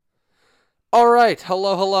All right,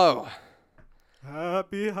 hello.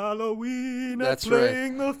 Happy Halloween That's at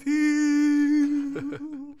playing the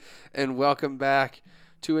field. And welcome back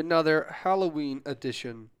to another Halloween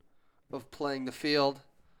edition of Playing the Field.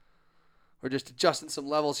 We're just adjusting some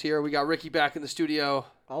levels here. We got Ricky back in the studio,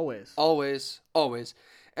 Always. always,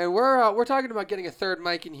 and we're talking about getting a third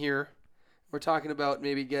mic in here. We're talking about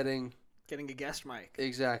maybe getting Getting a guest mic.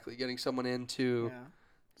 getting someone in to Yeah.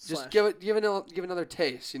 just Slash- give another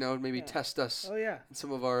taste. Maybe Yeah. test us Oh yeah. in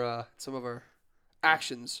some of our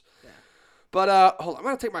actions. Yeah. But hold on, I'm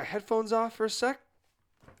gonna take my headphones off for a sec.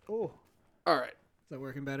 Oh. All right. Is that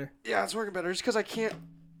working better? Yeah, it's working better just because I can't.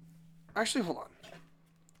 Actually, hold on.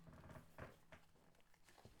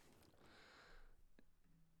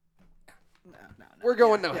 No. We're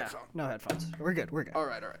going Yeah, no yeah. headphone. No headphones. We're good. All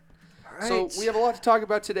right. All right. So we have a lot to talk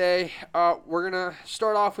about today. We're gonna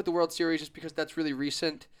start off with the World Series just because that's really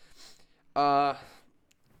recent. And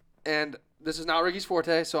this is not Ricky's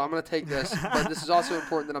forte, so I'm gonna take this. But this is also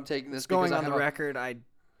important that I'm taking this Going because on the record, I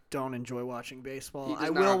don't enjoy watching baseball. He does I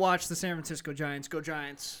not. will watch the San Francisco Giants. Go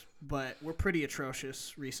Giants! But we're pretty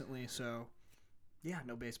atrocious recently, so yeah,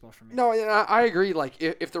 no baseball for me. No, yeah, I agree. Like,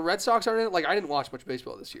 if the Red Sox aren't in it, like, I didn't watch much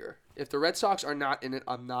baseball this year. If the Red Sox are not in it,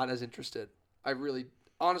 I'm not as interested.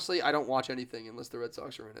 Honestly, I don't watch anything unless the Red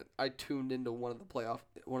Sox are in it. I tuned into one of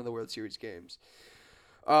the World Series games.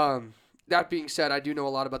 That being said, I do know a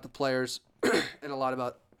lot about the players and a lot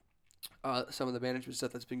about some of the management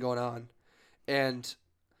stuff that's been going on. And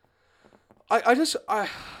I'm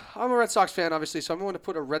a Red Sox fan, obviously, so I'm going to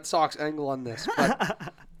put a Red Sox angle on this.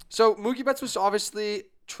 But so Mookie Betts was obviously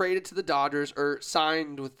traded to the Dodgers or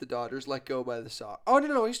signed with the Dodgers, let go by the Sox. Oh,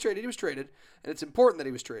 no, he's traded. He was traded. And it's important that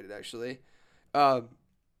he was traded, actually.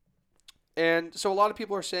 And so a lot of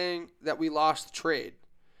people are saying that we lost the trade.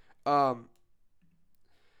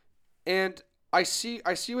 And I see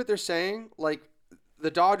what they're saying. Like, the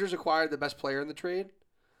Dodgers acquired the best player in the trade,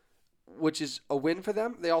 which is a win for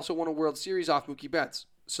them. They also won a World Series off Mookie Betts.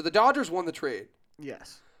 So the Dodgers won the trade.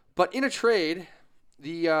 Yes. But in a trade,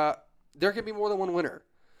 there can be more than one winner.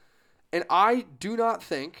 And I do not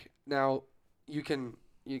think, now you can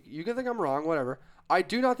think I'm wrong, whatever. I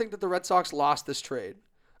do not think that the Red Sox lost this trade.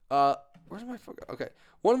 Where's my phone? Okay.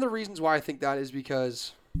 One of the reasons why I think that is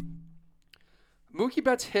because Mookie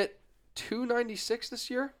Betts hit 296 this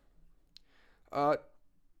year.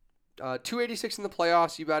 286 in the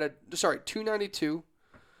playoffs. You batted 292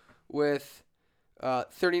 with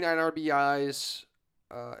 39 RBIs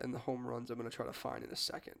and the home runs. I'm going to try to find in a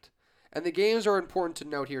second. And the games are important to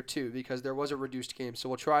note here too because there was a reduced game, so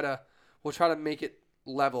we'll try to make it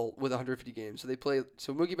level with 150 games. So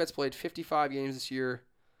Mookie Betts played 55 games this year.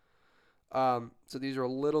 So these are a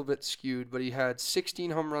little bit skewed, but he had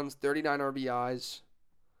 16 home runs, 39 RBIs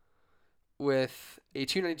with a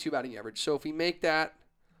 292 batting average. So if we make that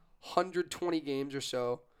 120 games or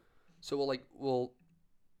so we'll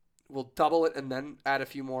double it and then add a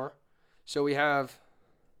few more. So we have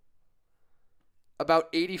about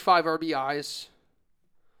 85 RBIs,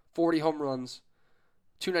 40 home runs,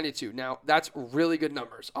 292. Now, that's really good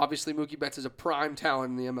numbers. Obviously, Mookie Betts is a prime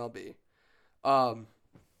talent in the MLB.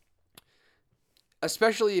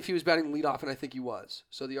 Especially if he was batting leadoff, and I think he was.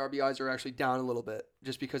 So the RBIs are actually down a little bit,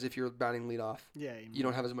 just because if you're batting leadoff, you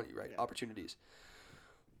don't have as many opportunities.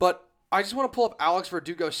 But I just want to pull up Alex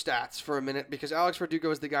Verdugo's stats for a minute, because Alex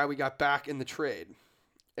Verdugo is the guy we got back in the trade.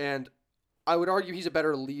 And I would argue he's a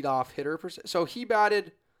better leadoff hitter. So he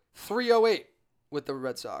batted .308 with the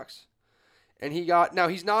Red Sox. And now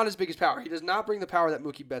he's not as big as power. He does not bring the power that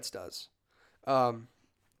Mookie Betts does. But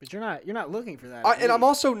you're not looking for that. And I'm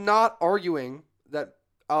also not arguing that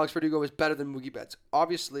Alex Verdugo is better than Mookie Betts.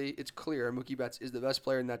 Obviously, it's clear Mookie Betts is the best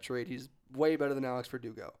player in that trade. He's way better than Alex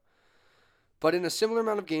Verdugo. But in a similar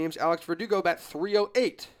amount of games, Alex Verdugo bat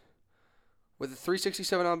 .308 with a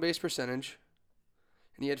 .367 on base percentage,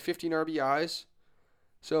 and he had 15 RBIs.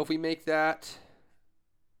 So if we make that,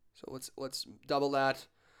 so let's double that,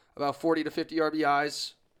 about 40 to 50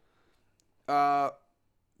 RBIs. The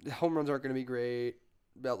home runs aren't going to be great.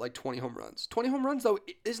 About like 20 home runs. 20 home runs, though,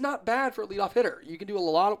 is not bad for a leadoff hitter. You can do a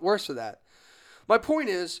lot worse for that. My point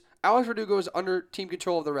is, Alex Verdugo is under team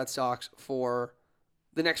control of the Red Sox for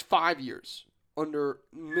the next 5 years under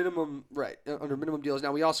minimum deals.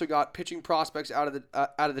 Now, we also got pitching prospects out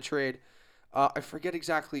of the trade. I forget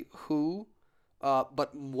exactly who,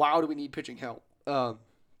 but wow, do we need pitching help.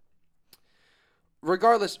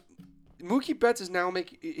 Regardless, Mookie Betts is now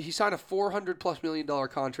he signed a $400+ million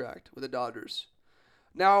contract with the Dodgers.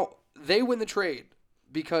 Now, they win the trade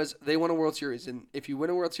because they won a World Series. And if you win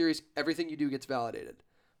a World Series, everything you do gets validated.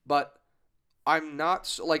 But I'm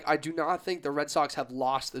not I do not think the Red Sox have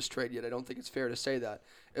lost this trade yet. I don't think it's fair to say that.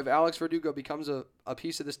 If Alex Verdugo becomes a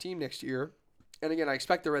piece of this team next year, and again, I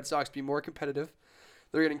expect the Red Sox to be more competitive.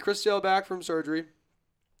 They're getting Chris Sale back from surgery.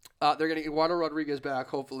 They're getting Eduardo Rodriguez back,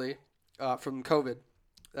 hopefully, from COVID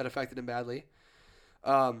that affected him badly.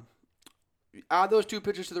 Add those two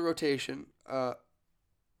pitchers to the rotation.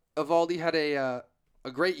 Evaldi had a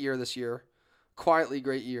great year this year, quietly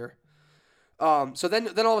great year. So then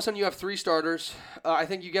all of a sudden you have three starters. I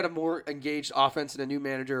think you get a more engaged offense and a new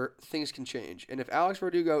manager. Things can change. And if Alex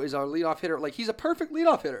Verdugo is our leadoff hitter, he's a perfect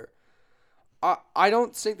leadoff hitter. I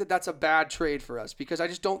don't think that that's a bad trade for us because I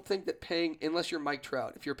just don't think that unless you're Mike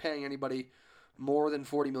Trout, if you're paying anybody more than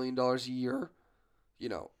 $40 million a year,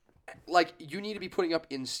 you need to be putting up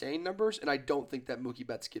insane numbers, and I don't think that Mookie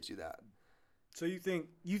Betts gives you that. So you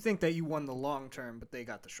think that you won the long term, but they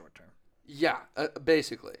got the short term? Yeah,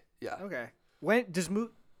 basically, yeah. Okay. When does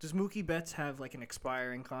Mookie Betts have an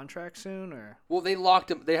expiring contract soon, or? Well, they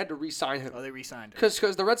locked him. They had to re-sign him. Oh, they re-signed him.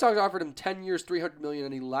 Because the Red Sox offered him 10 years, $300 million,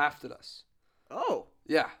 and he laughed at us. Oh.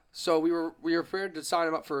 Yeah. So we were prepared to sign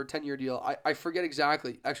him up for a 10-year deal. I forget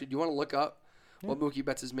exactly. Actually, do you want to look up what Mookie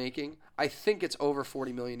Betts is making? I think it's over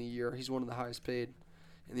 $40 million a year. He's one of the highest paid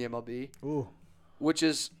in the MLB. Ooh. Which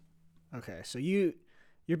is. Okay, so you're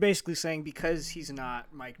basically saying because he's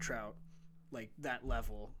not Mike Trout, that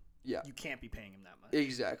level. Yeah. You can't be paying him that much.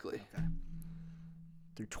 Exactly. Okay.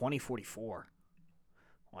 Through 2044.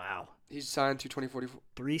 Wow. He's signed to 2044.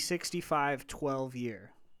 365, 12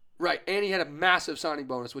 year. Right, and he had a massive signing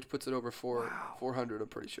bonus, which puts it over 400. I'm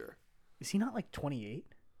pretty sure. Is he not 28?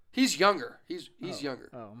 He's younger. He's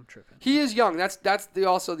younger. Oh, I'm tripping. He is young. That's the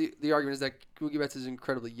argument is that Mookie Betts is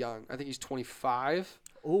incredibly young. I think he's 25.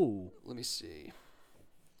 Oh. Let me see.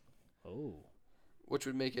 Oh. Which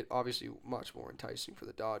would make it obviously much more enticing for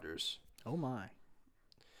the Dodgers. Oh my.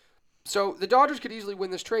 So the Dodgers could easily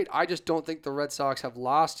win this trade. I just don't think the Red Sox have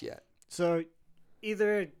lost yet. So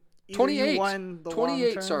either 28. You won the 28,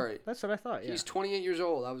 long term. sorry. That's what I thought, yeah. He's 28 years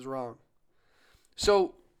old. I was wrong.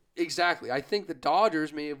 So, exactly. I think the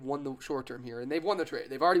Dodgers may have won the short term here, and they've won the trade.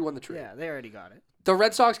 They've already won the trade. Yeah, they already got it. The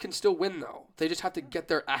Red Sox can still win, though. They just have to get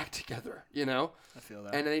their act together, I feel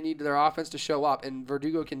that. And they need their offense to show up, and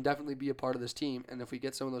Verdugo can definitely be a part of this team. And if we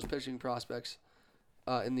get some of those pitching prospects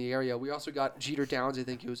in the area, we also got Jeter Downs. I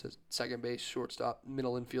think he was a second base, shortstop,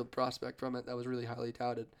 middle infield prospect from it. That was really highly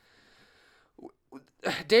touted.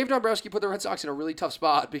 Dave Dombrowski put the Red Sox in a really tough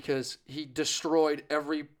spot because he destroyed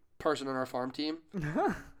every person on our farm team.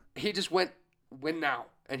 He just win now,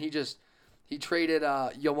 and he traded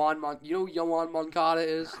Yoan. You know who Yoan Moncada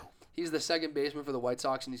is? He's the second baseman for the White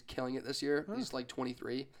Sox, and he's killing it this year. He's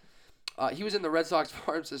 23. He was in the Red Sox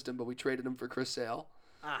farm system, but we traded him for Chris Sale.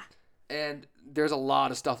 And there's a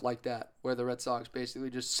lot of stuff like that where the Red Sox basically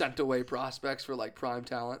just sent away prospects for prime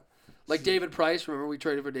talent. David Price, remember we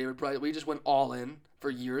traded for David Price? We just went all in for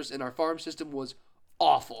years, and our farm system was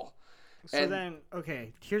awful. So then,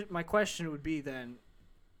 okay, here's my question would be then,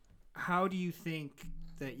 how do you think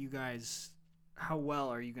that you guys, how well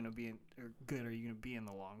are you going to be, or good are you going to be in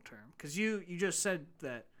the long term? Because you just said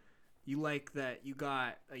that you like that you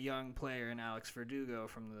got a young player in Alex Verdugo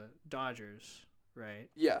from the Dodgers, right?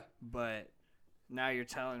 Yeah. But now you're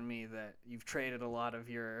telling me that you've traded a lot of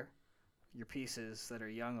your pieces that are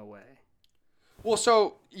young away. Well,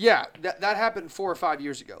 so yeah, that happened 4 or 5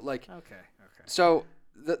 years ago. Okay. So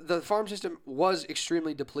the farm system was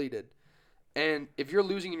extremely depleted, and if you're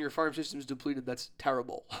losing and your farm system's depleted, that's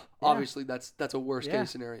terrible. Yeah. Obviously, that's a worst case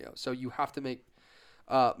scenario. So you have to make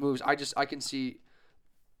moves. I can see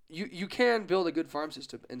you can build a good farm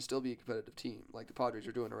system and still be a competitive team like the Padres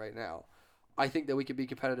are doing right now. I think that we could be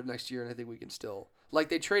competitive next year, and I think we can still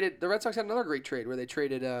the Red Sox had another great trade where they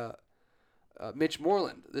traded Mitch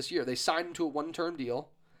Moreland this year. They signed him to a one-term deal,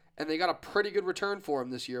 and they got a pretty good return for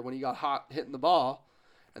him this year when he got hot hitting the ball,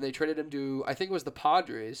 and they traded him to, I think it was the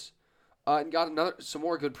Padres, and got some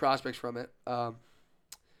more good prospects from it,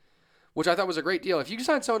 which I thought was a great deal. If you can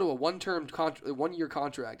sign someone to a one-year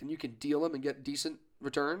contract and you can deal him and get decent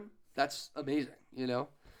return, that's amazing,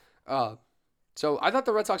 So I thought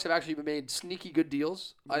the Red Sox have actually made sneaky good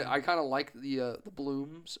deals. I kind of like the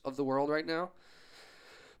Blooms of the world right now.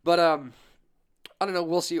 But I don't know.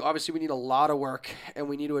 We'll see. Obviously, we need a lot of work, and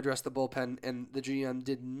we need to address the bullpen, and the GM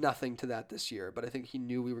did nothing to that this year, but I think he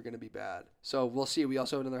knew we were going to be bad. So we'll see. We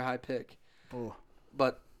also have another high pick. Oh.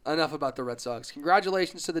 But enough about the Red Sox.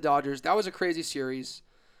 Congratulations to the Dodgers. That was a crazy series.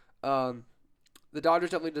 The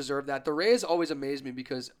Dodgers definitely deserve that. The Rays always amaze me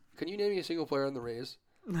because can you name me a single player on the Rays?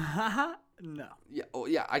 No. Yeah. Oh,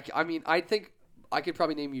 yeah. I mean, I think I could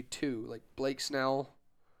probably name you two, like Blake Snell.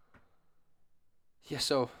 Yeah,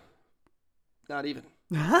 so Not even.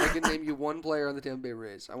 I can name you one player on the Tampa Bay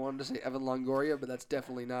Rays. I wanted to say Evan Longoria, but that's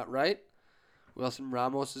definitely not right. Wilson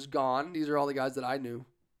Ramos is gone. These are all the guys that I knew.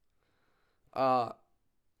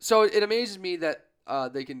 So it amazes me that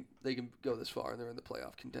they can go this far and they're in the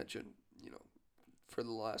playoff contention. For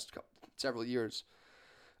the last several years.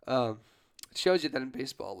 It shows you that in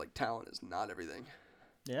baseball, like, talent is not everything.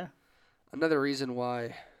 Yeah. Another reason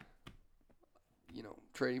why,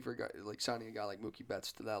 trading for a guy, like signing a guy like Mookie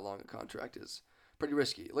Betts to that long a contract is pretty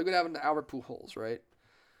risky. Look what happened to Albert Pujols, right?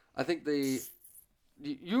 I think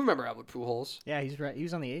you remember Albert Pujols? Yeah, he's right. He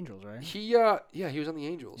was on the Angels, right? He was on the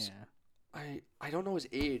Angels. Yeah. I don't know his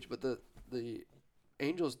age, but the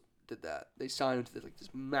Angels did that. They signed him to this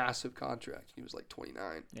massive contract. He was like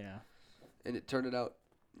 29. Yeah. And it turned out,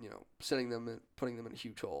 sending them and putting them in a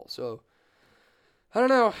huge hole. So, I don't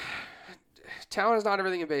know. Talent is not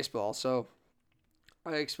everything in baseball. So,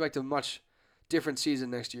 I expect a much different season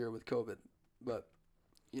next year with COVID. But,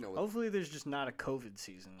 hopefully there's just not a COVID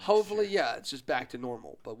season. Hopefully, yeah, it's just back to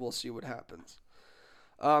normal. But we'll see what happens.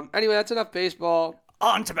 Anyway, that's enough baseball.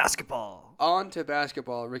 On to basketball.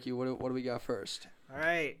 Ricky, what do we got first? All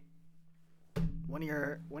right. One of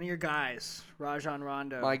your guys, Rajon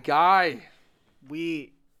Rondo. My guy.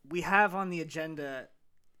 We have on the agenda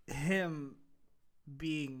him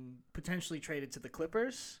being potentially traded to the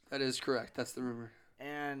Clippers. That is correct. That's the rumor.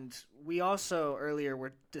 And we also earlier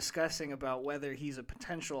were discussing about whether he's a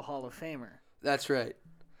potential Hall of Famer. That's right.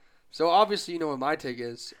 So obviously you know what my take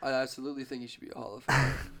is. I absolutely think he should be a Hall of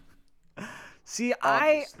Famer. See,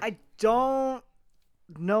 I don't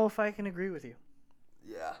know if I can agree with you.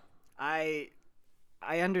 Yeah. I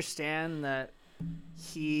understand that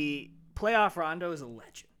playoff Rondo is a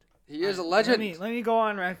legend. He is a legend. Let me go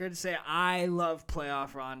on record and say I love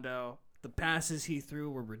playoff Rondo. The passes he threw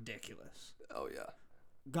were ridiculous. Oh yeah.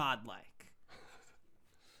 Godlike.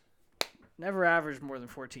 Never averaged more than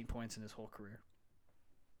 14 points in his whole career.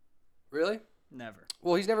 Really? Never.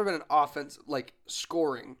 Well, he's never been an offense like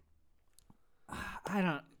scoring. I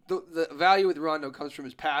don't. The value with Rondo comes from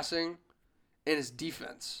his passing and his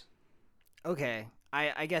defense. Okay,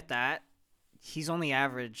 I get that. He's only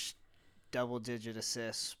averaged double-digit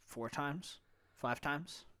assists 5 times.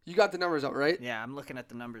 You got the numbers up, right? Yeah, I'm looking at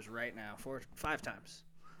the numbers right now. 5 times.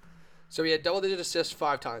 So he had double-digit assists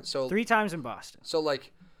 5 times. So 3 times in Boston. So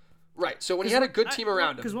right. So when he had a good team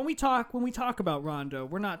around him. Because when we talk about Rondo,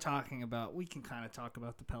 we're not talking about. We can kind of talk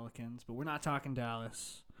about the Pelicans, but we're not talking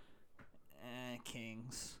Dallas,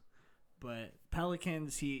 Kings. But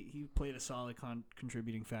Pelicans, he played a solid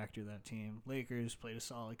contributing factor to that team. Lakers played a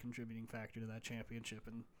solid contributing factor to that championship.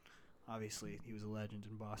 And obviously, he was a legend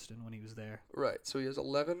in Boston when he was there. Right. So he has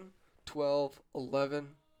 11, 12, 11,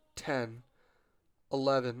 10,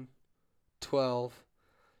 11, 12.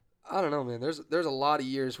 I don't know, man. There's a lot of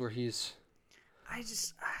years where he's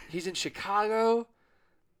in Chicago.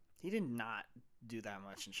 He did not do that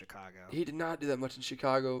much in Chicago. He did not do that much in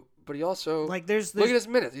Chicago, but he also there's look at his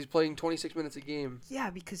minutes. He's playing 26 minutes a game. Yeah,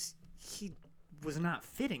 because he was not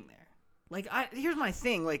fitting there. Here's my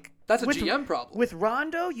thing. That's a GM problem. With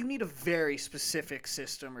Rondo, you need a very specific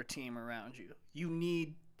system or team around you. You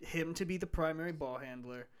need him to be the primary ball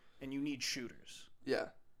handler, and you need shooters. Yeah,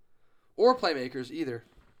 or playmakers either.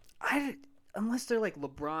 Unless they're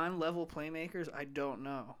LeBron level playmakers, I don't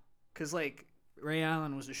know. Because Ray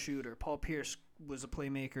Allen was a shooter, Paul Pierce was a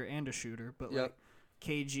playmaker and a shooter, but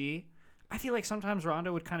KG, I feel like sometimes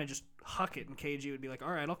Rondo would kind of just huck it, and KG would be like,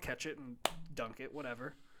 "All right, I'll catch it and dunk it,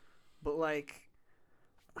 whatever." But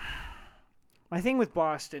my thing with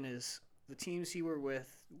Boston is the teams he were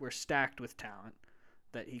with were stacked with talent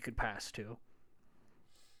that he could pass to,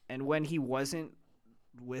 and when he wasn't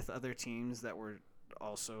with other teams that were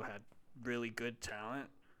also had really good talent,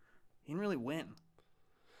 he didn't really win.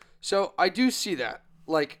 So I do see that.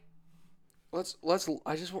 I want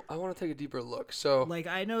to take a deeper look. So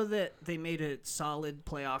I know that they made a solid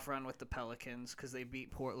playoff run with the Pelicans because they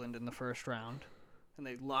beat Portland in the first round, and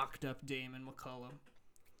they locked up Dame and McCollum.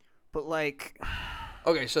 But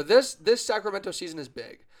okay, so this Sacramento season is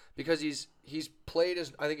big because he's played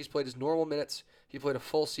his normal minutes. He played a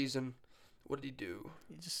full season. What did he do?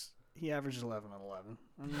 He averaged 11 on 11.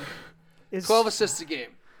 I mean, 12 assists a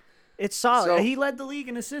game. It's solid. So, he led the league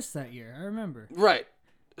in assists that year. I remember. Right.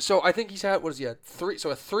 So I think he's had 3.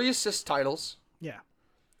 So 3 assist titles. Yeah.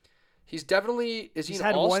 He's definitely he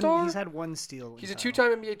an all-star? He's had 1 steal. He's a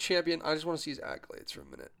 2-time NBA champion. I just want to see his accolades for a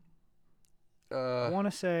minute. I want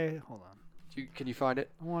to say, hold on. Can you find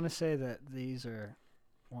it? I want to say that these are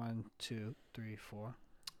 1, 2, 3, 4.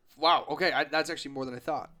 Wow. Okay, that's actually more than I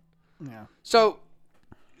thought. Yeah. So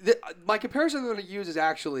my comparison I'm going to use is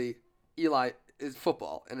actually is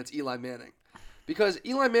football, and it's Eli Manning. Because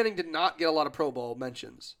Eli Manning did not get a lot of Pro Bowl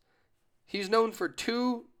mentions. He's known for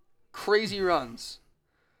 2 crazy runs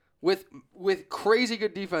with crazy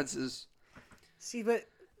good defenses. See, but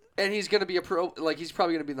And he's going to be he's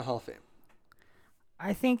probably going to be in the Hall of Fame.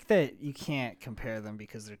 I think that you can't compare them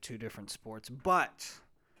because they're 2 different sports. But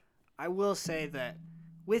I will say that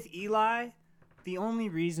with Eli, the only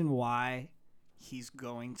reason why he's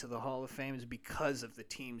going to the Hall of Fame is because of the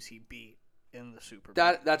teams he beat in the Super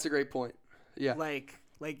Bowl. That's a great point. Yeah.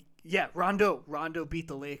 Rondo beat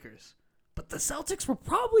the Lakers. But the Celtics were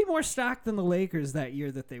probably more stacked than the Lakers that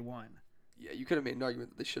year that they won. Yeah, you could have made an argument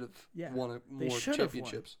that they should have won more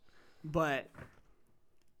championships. But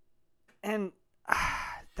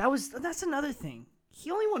that's another thing. He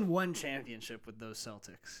only won 1 championship with those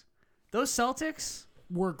Celtics. Those Celtics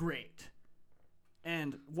were great.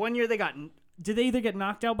 And one year did they either get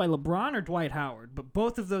knocked out by LeBron or Dwight Howard? But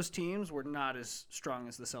both of those teams were not as strong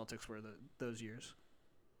as the Celtics were those years.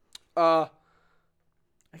 I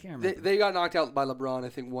can't remember. They got knocked out by LeBron, I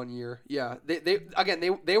think, one year. Yeah.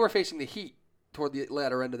 They were facing the Heat toward the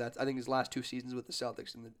latter end of that. I think his last 2 seasons with the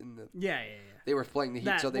Celtics in the Yeah. They were playing the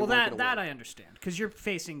Heat, so they weren't going to win. That I understand, because you're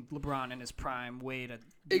facing LeBron in his prime, Wade at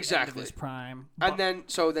the exactly end of his prime. And then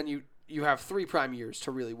you have 3 prime years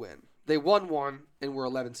to really win. They won 1 and were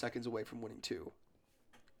 11 seconds away from winning 2.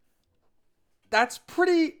 I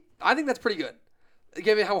think that's pretty good,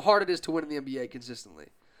 given how hard it is to win in the NBA consistently.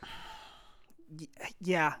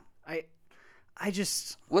 Yeah, I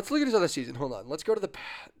just... Let's look at his other season. Hold on. Let's go to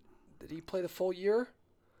did he play the full year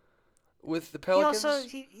with the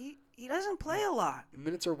Pelicans? He doesn't play a lot.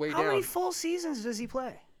 Minutes are way How down. many full seasons does he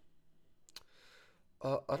play?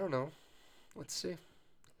 I don't know. Let's see.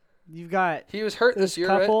 You've got He was hurt this year,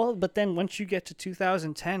 right? but then once you get to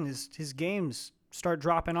 2010, his games start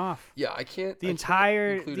dropping off. Yeah, I can't. The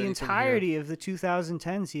entirety of the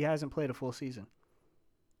 2010s, he hasn't played a full season.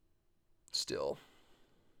 Still.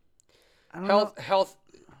 I don't know. Health,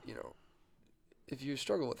 if you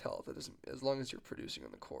struggle with health, it doesn't, as long as you're producing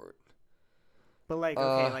on the court. But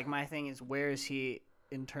my thing is, where is he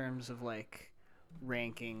in terms of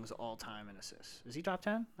rankings all time in assists? Is he top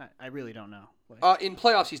 10? I really don't know. In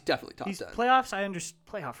playoffs, he's definitely top 10. Playoffs, I understand.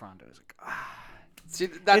 Playoff Rondo is See,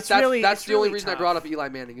 that's the only reason tough. I brought up Eli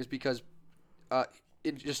Manning is because,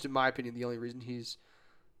 in my opinion, the only reason he's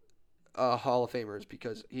a Hall of Famer is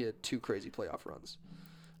because he had 2 crazy playoff runs.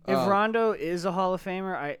 If Rondo is a Hall of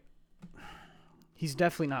Famer, he's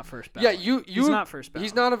definitely not first ballot. Yeah, he's not first ballot.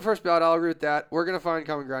 He's not a first ballot. I'll agree with that. We're gonna find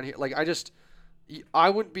common ground here. I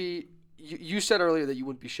wouldn't be. You said earlier that you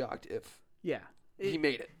wouldn't be shocked if he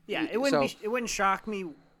made it. Yeah, it wouldn't shock me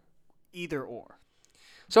either or.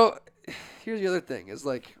 So here's the other thing: is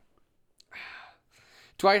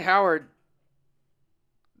Dwight Howard.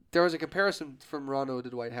 There was a comparison from Rondo to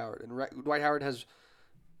Dwight Howard, and Dwight Howard has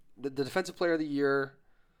the Defensive Player of the Year.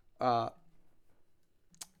 Does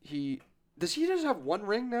he just have 1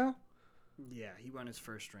 ring now? Yeah, he won his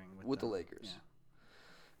first ring with the Lakers.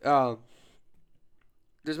 Yeah.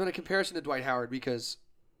 There's been a comparison to Dwight Howard because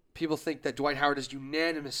people think that Dwight Howard is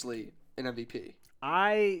unanimously an MVP.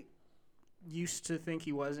 I used to think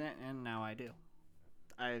he wasn't, and now I do.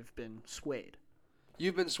 I've been swayed.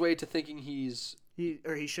 You've been swayed to thinking he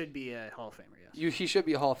should be a Hall of Famer, yes. He should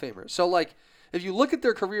be a Hall of Famer. So, if you look at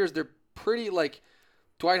their careers, they're pretty,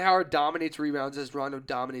 Dwight Howard dominates rebounds as Rondo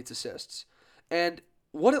dominates assists. And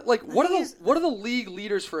what are the league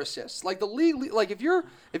leaders for assists? If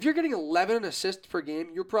you're getting 11 assists per game,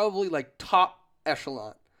 you're probably top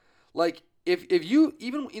echelon. If you,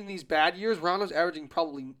 even in these bad years, Rondo's averaging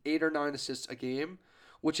probably 8 or 9 assists a game,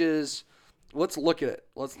 which is, let's look at it.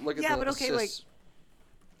 Let's look at the assists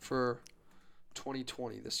for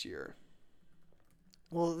 2020 this year.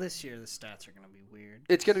 Well, this year the stats are going to be weird.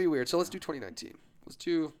 It's going to be weird. So let's do 2019. Let's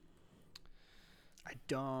do. I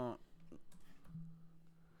don't.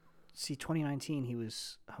 See, 2019, he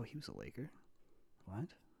was a Laker. What?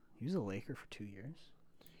 He was a Laker for 2 years.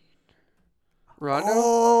 Rondo?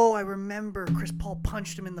 Oh, I remember. Chris Paul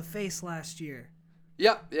punched him in the face last year.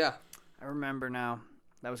 Yeah. I remember now.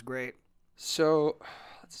 That was great. So,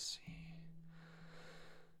 let's see.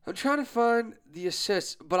 I'm trying to find the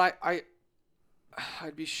assists, but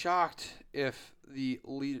I'd be shocked if the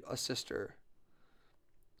lead assister.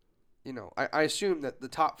 I assume that the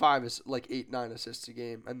top 5 is 8, 9 assists a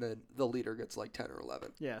game, and then the leader gets 10 or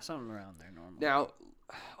 11. Yeah, something around there normally. Now,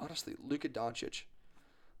 honestly, Luka Doncic,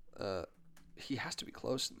 he has to be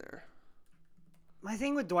close in there. My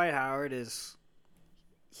thing with Dwight Howard is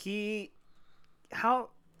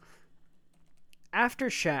after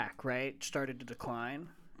Shaq, right, started to decline,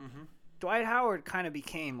 Dwight Howard kind of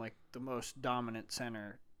became the most dominant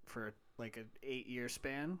center for like an 8-year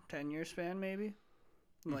span, 10-year span, maybe,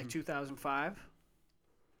 in like Mhm. 2005.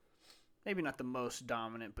 Maybe not the most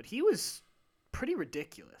dominant, but he was pretty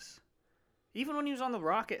ridiculous. Even when he was on the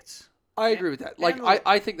Rockets. I And- agree with that. Like, and the-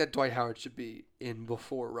 I think that Dwight Howard should be in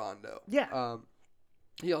before Rondo. Yeah.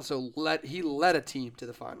 He also led a team to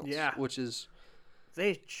the finals. Yeah. Which is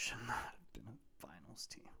They should not have been a finals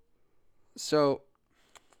team. so.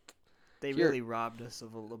 They Here. really robbed us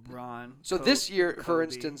of a LeBron. So this year, for Kobe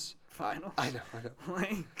instance, finals. I know.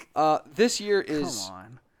 Like, This year come is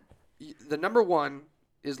on. the number one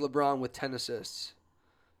is LeBron with 10 assists.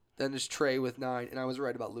 Then there's Trey with 9, and I was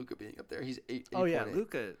right about Luka being up there. He's 8. Oh yeah,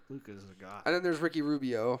 8.8. Luka's a god. And then there's Ricky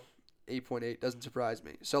Rubio, 8.8. Doesn't surprise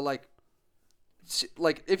me. So like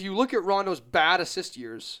if you look at Rondo's bad assist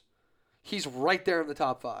years, he's right there in the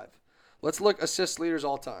top 5. Let's look assist leaders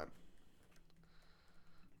all time.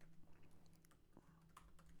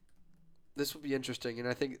 This will be interesting, and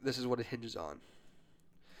I think this is what it hinges on.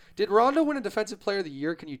 Did Rondo win a Defensive Player of the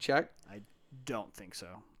Year? Can you check? I don't think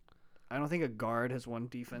so. I don't think a guard has won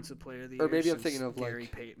Defensive Player of the Year. Or maybe I'm since thinking of, Gary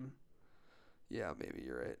like- Payton. Yeah, maybe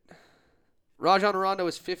you're right. Rajon Rondo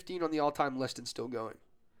is 15 on the all-time list and still going.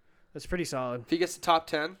 That's pretty solid. If he gets to top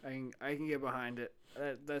 10, I can get behind it.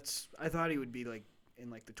 That's I thought he would be like in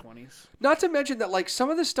like the 20s. not to mention that like some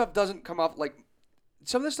of this stuff doesn't come up, like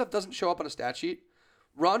some of this stuff doesn't show up on a stat sheet.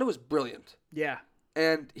 Rondo is brilliant, Yeah.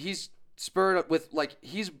 and he's spurred with like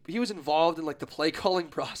he was involved in like the play calling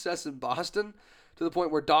process in Boston to the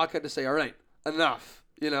point where Doc had to say, "All right, enough,"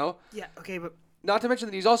 you know. Yeah. Okay, but Not to mention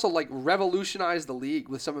that he's also like revolutionized the league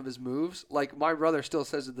with some of his moves. Like my brother still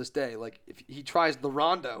says to this day, like if he tries the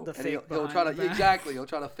Rondo, The and fake he'll try to behind the back. exactly he'll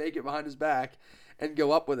try to fake it behind his back and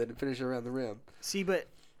go up with it and finish it around the rim. see, but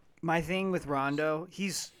my thing with Rondo,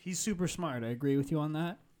 He's super smart. I agree with you on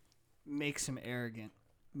that. Makes him arrogant.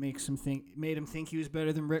 Made him think he was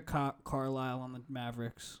better than Rick Carlisle on the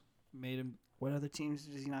Mavericks. Made him what other teams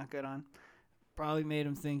is he not good on? probably made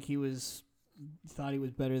him think thought he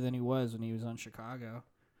was better than he was when he was on Chicago.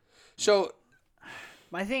 So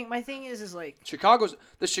My thing is like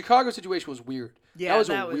the Chicago situation was weird. yeah, that was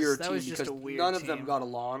a weird that team was just because a weird none of team. them got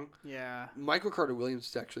along. Yeah. Michael Carter Williams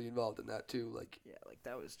is actually involved in that too. Like Yeah, like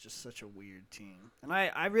that was just such a weird team. And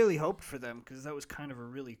I really hoped for them because that was kind of a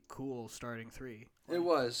really cool starting 3. it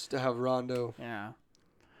was to have Rondo. Yeah.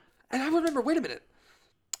 And I remember, wait a minute,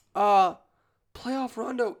 playoff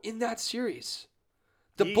Rondo in that series.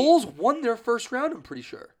 The He- Bulls won their first round. I'm pretty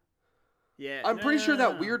sure. Yeah. I'm no, pretty no, sure no,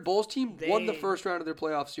 that no. weird Bulls team won the They- first round of their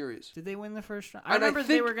playoff series. Did they win the first round? I And I remember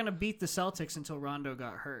they think- were going to beat the Celtics until Rondo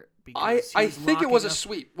got hurt. I Because he was think it was a locking up-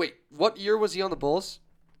 sweep. Wait, what year was he on the Bulls?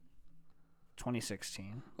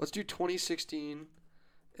 2016. Let's do 2016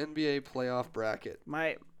 NBA playoff bracket.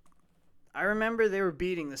 I remember they were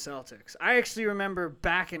beating the Celtics. I actually remember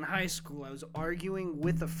back in high school, I was arguing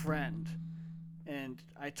with a friend, and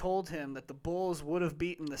I told him that the Bulls would have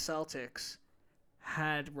beaten the Celtics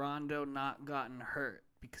had Rondo not gotten hurt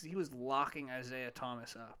because he was locking Isaiah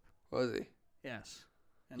Thomas up. Was he? Yes.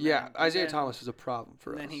 And Yeah, then- Isaiah then- Thomas was a problem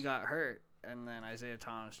for And us. then he got hurt, and then Isaiah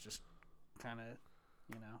Thomas just kind of,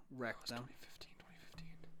 wrecked them.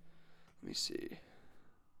 2015. Let me see.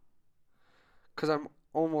 Because I'm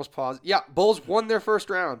almost positive. Yeah, Bulls won their first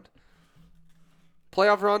round.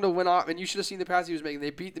 Playoff Rondo went off, and you should have seen the pass he was making. They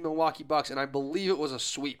beat the Milwaukee Bucks, and I believe it was a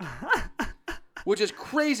sweep. Which is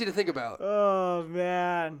crazy to think about. Oh,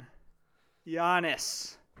 man.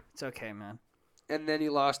 Giannis. It's okay, man. And then he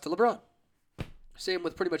lost to LeBron. Same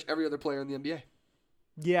with pretty much every other player in the NBA.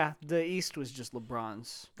 Yeah, the East was just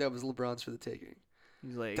LeBron's. That was LeBron's for the taking.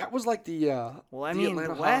 He's like, That was like the well, I the mean,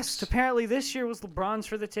 Atlanta the West Hawks. apparently this year was LeBron's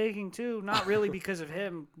for the taking too. Not really because of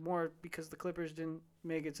him, more because the Clippers didn't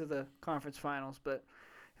make it to the conference finals. But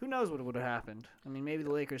who knows what would have happened? I mean, maybe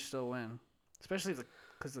the Lakers still win, especially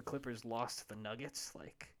because the Clippers lost to the Nuggets.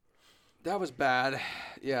 Like, That was bad.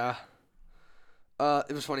 Yeah.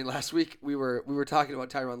 It was funny. Last week we were talking about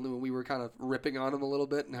Tyronn Lue, and we were kind of ripping on him a little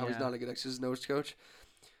bit and how he's Yeah. not a good X's and O's coach.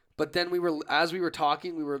 But then as we were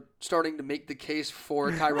talking, we were starting to make the case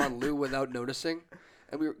for Tyronn Lue without noticing,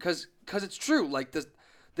 and because it's true. Like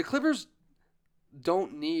the Clippers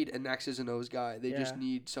don't need an X's and O's guy. They just Yeah.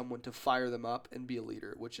 need someone to fire them up and be a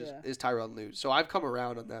leader, which is Yeah. Tyronn Lue. So I've come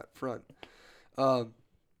around on that front.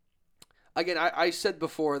 Again, I said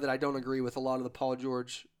before that I don't agree with a lot of the Paul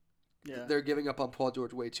George. yeah, They're giving up on Paul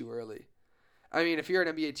George way too early. I mean, if you're an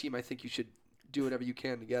NBA team, I think you should do whatever you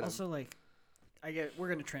can to get him. Also, like, we're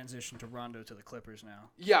going to transition to Rondo to the Clippers now.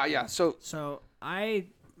 Yeah. So So my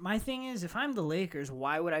thing is, if I'm the Lakers,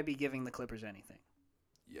 why would I be giving the Clippers anything?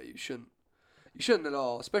 yeah, you shouldn't. You shouldn't at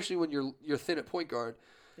all, especially when you're thin at point guard.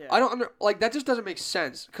 Yeah. I don't that just doesn't make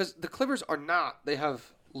sense because the Clippers are not. They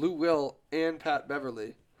have Lou Will and Pat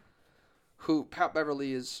Beverly, who Pat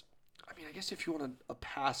Beverly is. I mean, I guess if you want a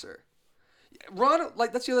passer, Rondo.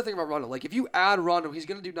 That's the other thing about Rondo. Like if you add Rondo, he's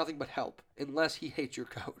gonna do nothing but help unless he hates your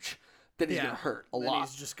coach. Then he's gonna hurt a then lot.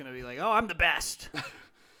 He's just gonna be like, "Oh, I'm the best."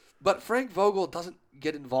 But Frank Vogel doesn't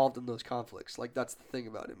get involved in those conflicts. Like that's the thing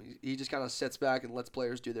about him. He just kind of sits back and lets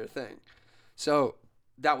players do their thing. So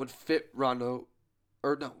that would fit Rondo.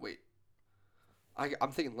 Or no, wait.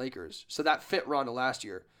 I'm thinking Lakers. So that fit Rondo last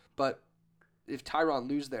year. But if Tyronn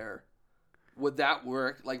Lue's there, would that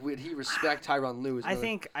work? Like, would he respect Tyronn Lue? I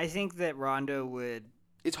think that Rondo would.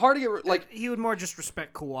 It's hard to get he would more just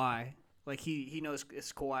respect Kawhi. Like he knows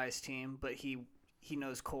it's Kawhi's team, but he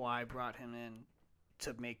knows Kawhi brought him in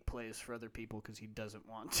to make plays for other people because he doesn't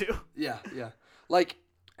want to. Yeah. Like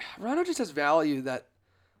Rondo just has value that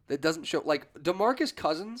doesn't show. Like DeMarcus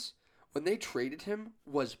Cousins, when they traded him,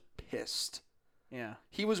 was pissed. Yeah.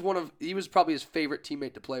 He was probably his favorite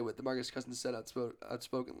teammate to play with. DeMarcus Cousins said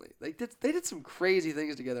outspokenly. They did some crazy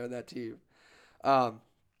things together on that team.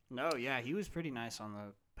 No, yeah, he was pretty nice on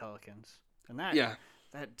the Pelicans. And that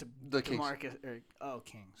the Kings.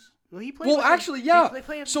 Kings. Well, he played. Well, with actually, him. yeah. They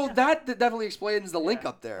play him, So yeah. that definitely explains the link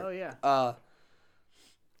up there. Oh yeah.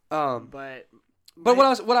 But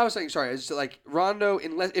what I was saying, sorry, is like Rondo,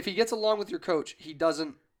 unless if he gets along with your coach, he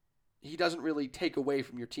doesn't really take away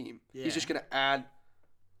from your team. Yeah. He's just gonna add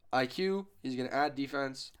IQ. He's gonna add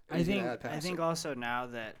defense. And he's gonna add passing. I think also now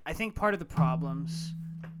that I think part of the problems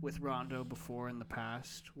with Rondo before in the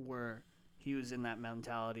past were he was in that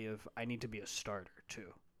mentality of I need to be a starter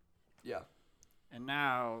too. Yeah. And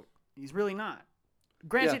now he's really not.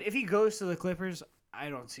 Granted, if he goes to the Clippers, I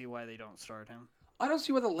don't see why they don't start him. I don't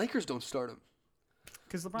see why the Lakers don't start him.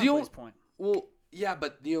 Because LeBron plays point. Well, yeah,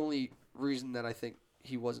 but the only reason that I think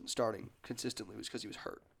he wasn't starting consistently was because he was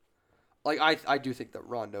hurt. Like I do think that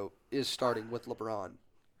Rondo is starting with LeBron.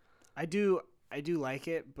 I do like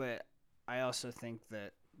it, but I also think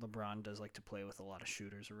that LeBron does like to play with a lot of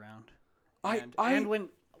shooters around.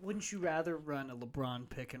 Wouldn't you rather run a LeBron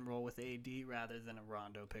pick and roll with AD rather than a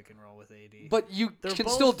Rondo pick and roll with AD? But you can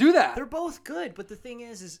still do that. They're both good, but the thing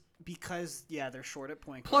is because they're short at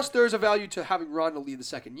point guard. Plus, there's a value to having Rondo lead the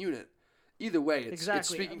second unit. Either way, it's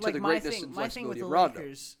speaking to the greatness and my thing with flexibility the of Rondo.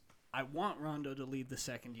 Lakers, I want Rondo to lead the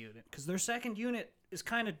second unit because their second unit is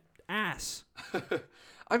kind of ass.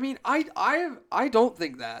 I mean, I don't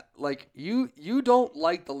think that. Like you don't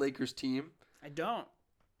like the Lakers team. I don't.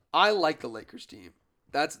 I like the Lakers team.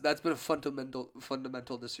 That's been a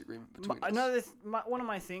fundamental disagreement between us. One of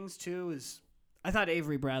my things too is I thought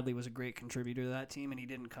Avery Bradley was a great contributor to that team, and he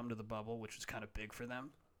didn't come to the bubble, which was kind of big for them.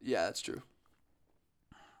 Yeah, that's true.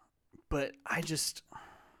 But I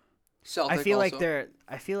Celtic feel also.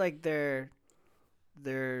 like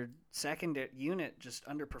their second unit just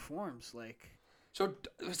underperforms. Like, So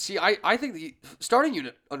see, I think the starting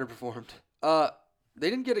unit underperformed. They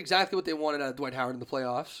didn't get exactly what they wanted out of Dwight Howard in the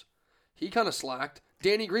playoffs. He kind of slacked.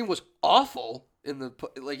 Danny Green was awful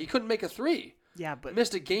he couldn't make a three. yeah, but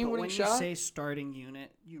Missed a game-winning shot. When you say starting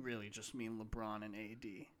unit, you really just mean LeBron and AD.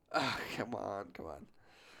 Oh, come on.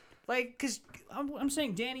 Like, because I'm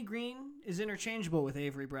saying Danny Green is interchangeable with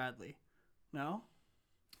Avery Bradley. No?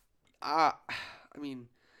 I mean,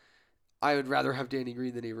 I would rather have Danny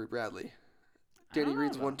Green than Avery Bradley. Danny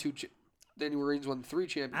Green's won 3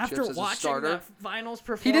 championships After as a watching starter. that finals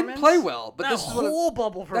performance, He didn't play well, but this is bubble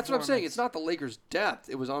performance. that's what I'm saying. It's not the Lakers' depth.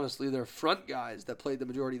 It was honestly their front guys that played the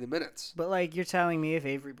majority of the minutes. But like, you're telling me if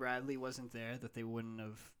Avery Bradley wasn't there, that they wouldn't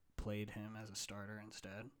have played him as a starter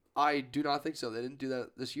instead? I do not think so. They didn't do that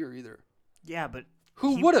this year either. Yeah, but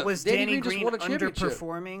who would have? Was Danny Danny Green Green just won a championship.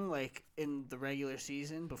 underperforming like in the regular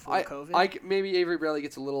season before COVID? Maybe Avery Bradley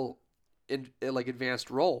gets a little advanced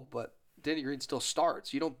role, but Danny Green still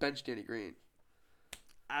starts. You don't bench Danny Green.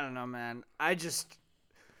 I don't know, man. I just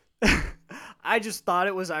thought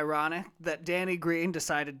it was ironic that Danny Green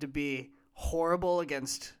decided to be horrible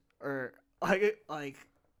against or like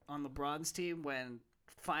on LeBron's team when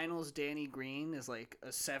finals Danny Green is like a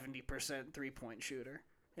 70% 3-point shooter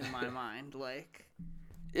in my mind. Like,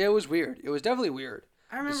 it was weird. It was definitely weird.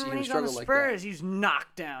 I remember when he was on the Spurs, he was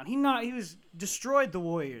knocked down. He was destroyed the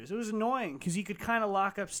Warriors. It was annoying because he could kind of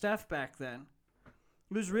lock up Steph back then.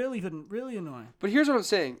 It was really annoying. But here's what I'm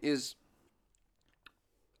saying is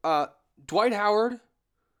Dwight Howard,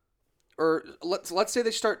 or let's say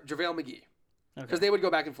they start JaVale McGee, because they would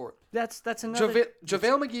go back and forth. That's another.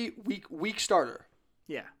 JaVale McGee, weak starter.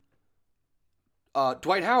 Yeah.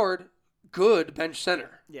 Dwight Howard, good bench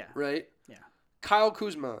center. Yeah. Right? Yeah. Kyle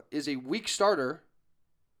Kuzma is a weak starter,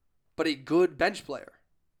 but a good bench player.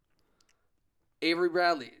 Avery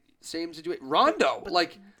Bradley, same situation. Rondo,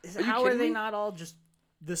 like, are you How are kidding they me? not all just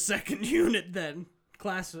the second unit then?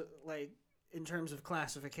 In terms of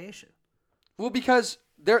classification. Well, because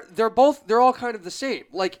they're all kind of the same.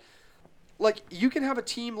 Like you can have a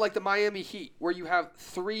team like the Miami Heat where you have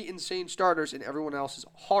 3 insane starters and everyone else is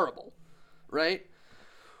horrible, right?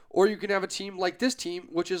 Or you can have a team like this team,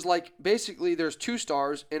 which is like basically there's 2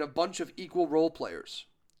 stars and a bunch of equal role players,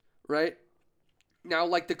 right? Now,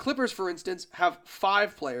 like the Clippers, for instance, have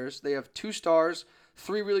 5 players. They have 2 stars,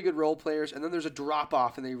 3 really good role players, and then there's a drop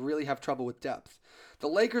off, and they really have trouble with depth. The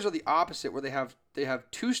Lakers are the opposite, where they have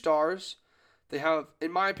 2 stars. They have,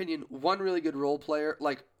 in my opinion, 1 really good role player.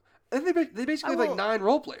 Like, and they basically have like 9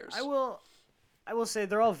 role players. I will say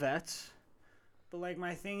they're all vets, but like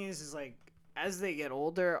my thing is like as they get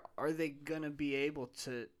older, are they gonna be able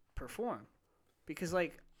to perform? Because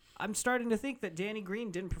like I'm starting to think that Danny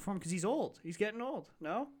Green didn't perform because he's old. He's getting old.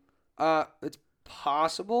 No. It's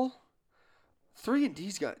possible. 3 and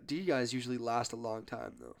D guys usually last a long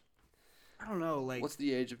time though. I don't know. Like, what's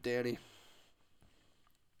the age of Danny?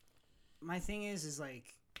 My thing is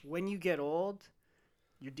like when you get old,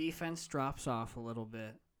 your defense drops off a little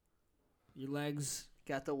bit. Your legs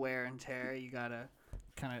got the wear and tear. You gotta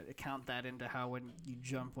kind of count that into how when you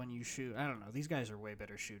jump, when you shoot. I don't know. These guys are way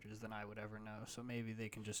better shooters than I would ever know, so maybe they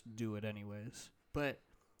can just do it anyways. But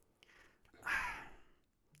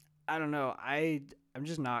I don't know. I'm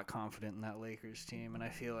just not confident in that Lakers team, and I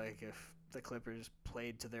feel like if the Clippers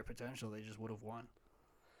played to their potential, they just would have won.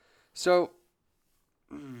 So,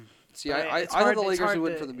 see, I thought the Lakers would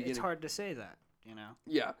win from the beginning. It's hard to say that, you know?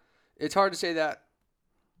 Yeah. It's hard to say that.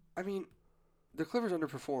 I mean, the Clippers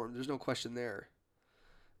underperformed. There's no question there.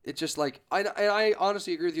 It's just like, I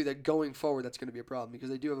honestly agree with you that going forward, that's going to be a problem because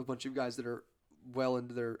they do have a bunch of guys that are well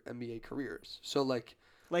into their NBA careers. So, like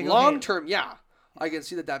long term, yeah, I can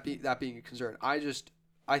see that being a concern. I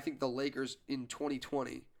think the Lakers in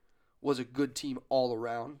 2020 was a good team all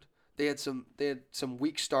around. They had some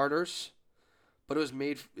weak starters, but it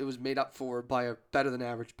was made up for by a better than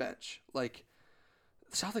average bench. Like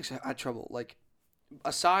the Celtics had trouble. Like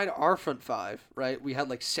aside our front 5, right? We had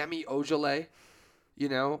like Semi Ojeleye,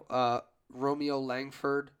 Romeo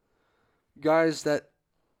Langford, guys that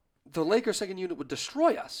the Lakers second unit would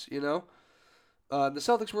destroy us. The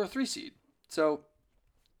Celtics were a 3 seed, so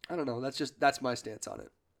I don't know. That's my stance on it.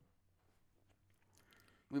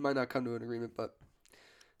 We might not come to an agreement, but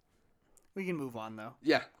we can move on though.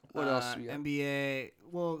 Yeah. What else we got? NBA.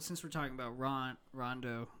 Well, since we're talking about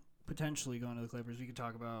Rondo potentially going to the Clippers, we could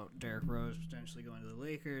talk about Derrick Rose potentially going to the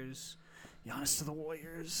Lakers, Giannis to the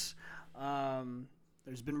Warriors.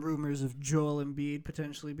 There's been rumors of Joel Embiid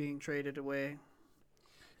potentially being traded away.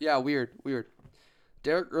 Yeah, weird.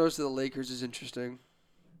 Derrick Rose to the Lakers is interesting.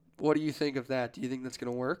 What do you think of that? Do you think that's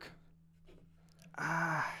going to work?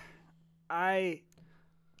 I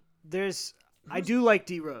do like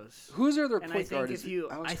D Rose. Who's their other and point guard?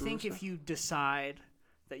 I think if you decide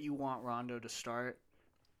that you want Rondo to start,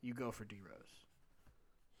 you go for D Rose.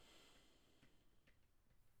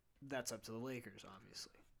 That's up to the Lakers,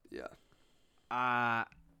 obviously. Yeah.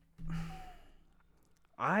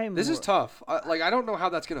 This is tough. I don't know how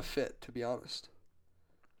that's gonna fit, to be honest.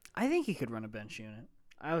 I think he could run a bench unit.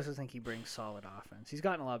 I also think he brings solid offense. He's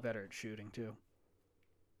gotten a lot better at shooting too.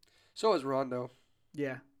 So is Rondo.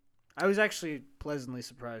 Yeah. I was actually pleasantly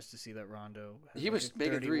surprised to see that Rondo. He was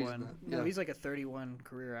making threes. No, he's like a 31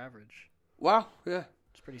 career average. Wow. Yeah.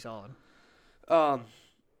 It's pretty solid.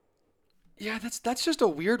 Yeah, that's just a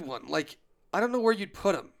weird one. Like, I don't know where you'd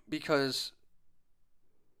put him because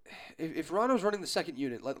if Rondo's running the second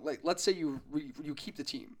unit, let's say you keep the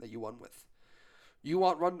team that you won with, you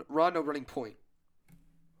want Rondo running point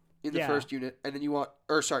in the first unit, and then you want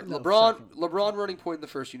LeBron running point in the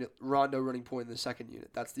first unit, Rondo running point in the second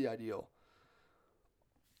unit. That's the ideal.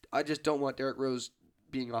 I just don't want Derrick Rose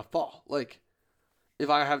being off ball. Like,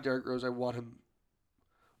 if I have Derrick Rose, I want him.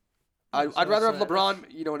 I'd rather have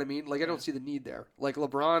LeBron, you know what I mean? Like, I don't see the need there. Like,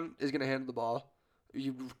 LeBron is going to handle the ball.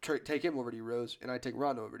 You take him over D Rose, and I take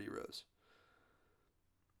Rondo over D Rose.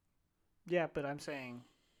 Yeah, but I'm saying...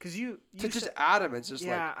 Because just add him, it's just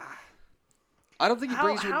like... I don't think he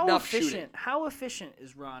brings you enough shooting. How efficient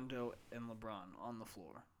is Rondo and LeBron on the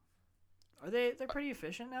floor? They're pretty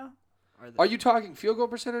efficient now? Are you talking field goal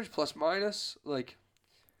percentage, plus minus? Like...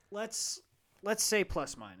 Let's say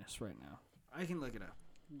plus minus right now. I can look it up.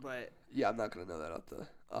 But yeah, I'm not gonna know that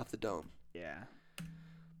off the dome. Yeah.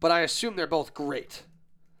 But I assume they're both great.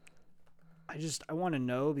 I want to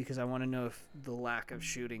know because I want to know if the lack of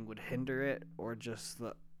shooting would hinder it or just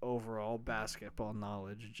the overall basketball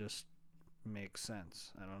knowledge just makes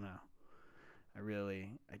sense. I don't know.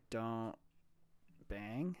 I don't.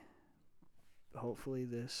 bang. Hopefully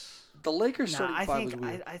this. The Lakers Nah, starting I five was think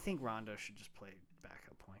weird. I think Rondo should just play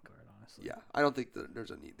backup point guard. Honestly. Yeah, I don't think that there's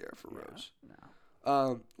a need there for Yeah, Rose.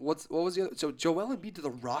 No. What was the other? So Joel Embiid to the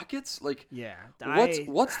Rockets? Like, Yeah.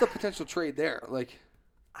 what's the potential trade there? Like,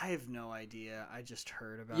 I have no idea. I just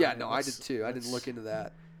heard about yeah, it. no, I did too. I didn't Let's- look into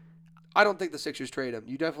that. I don't think the Sixers trade him.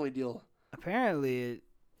 You definitely deal. Apparently,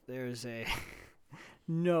 there's a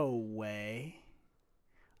no way.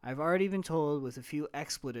 I've already been told, with a few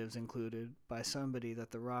expletives included, by somebody that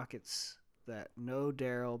the Rockets that no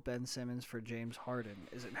Daryl Ben Simmons for James Harden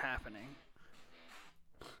isn't happening.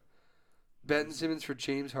 Ben Simmons for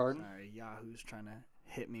James Harden. Sorry, Yahoo's trying to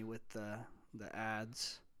hit me with the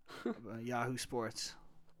ads. Yahoo Sports,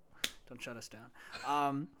 don't shut us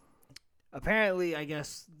down. Apparently, I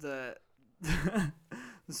guess the the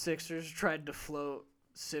Sixers tried to float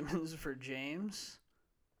Simmons for James.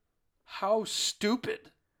 How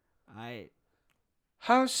stupid! I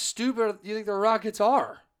How stupid do you think the Rockets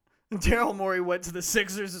are? Daryl Morey went to the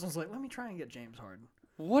Sixers and was like, "Let me try and get James Harden."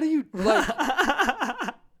 What are you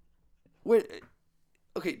like? Wait,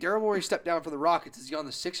 okay. Daryl Morey stepped down from the Rockets. Is he on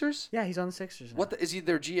the Sixers? Yeah, he's on the Sixers now. What is he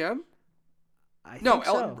their GM? I No, think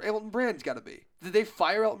so. Elton Brand's got to be. Did they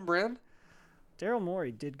fire Elton Brand? Daryl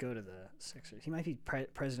Morey did go to the Sixers. He might be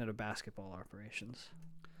president of basketball operations.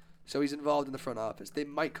 So he's involved in the front office. They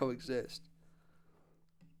might coexist.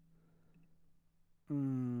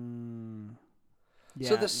 Yeah.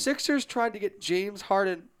 So the Sixers tried to get James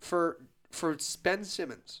Harden for Ben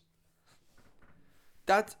Simmons.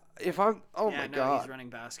 That's if I'm. Oh yeah, my no, god. he's running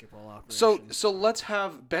basketball So operations. let's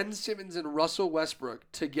have Ben Simmons and Russell Westbrook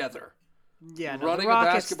together. Yeah, no, running the a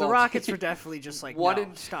Rockets. basketball The Rockets team. were definitely just like, One no,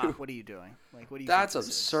 and stop. two. What are you doing? Like, what do you? That's think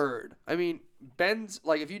this is? absurd. I mean, Ben's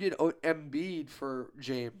like if you did Embiid for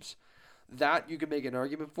James, that you could make an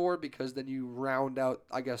argument for because then you round out,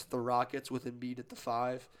 I guess, the Rockets with Embiid at the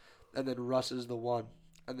 5, and then Russ is the 1,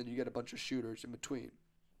 and then you get a bunch of shooters in between.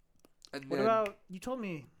 And What then about you? Told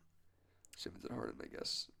me Simmons and Harden, I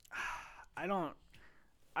guess. I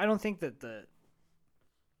don't think that the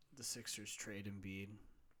Sixers trade Embiid.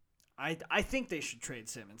 I think they should trade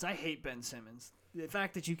Simmons. I hate Ben Simmons. The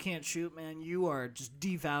fact that you can't shoot, man, you are just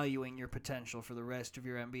devaluing your potential for the rest of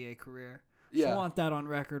your NBA career. So Yeah. I want that on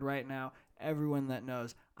record right now. Everyone that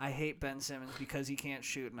knows, I hate Ben Simmons because he can't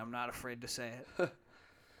shoot, and I'm not afraid to say it.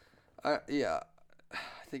 Yeah.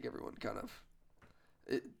 I think everyone kind of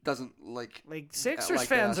it doesn't like. Like Sixers like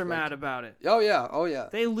that fans are aspect. mad about it. Oh yeah.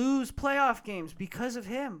 They lose playoff games because of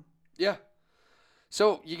him. Yeah.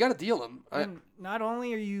 So you got to deal him. And not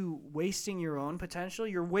only are you wasting your own potential,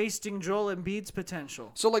 you're wasting Joel Embiid's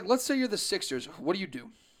potential. So like, let's say you're the Sixers. What do?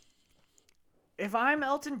 If I'm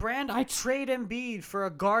Elton Brand, I trade Embiid for a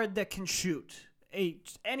guard that can shoot.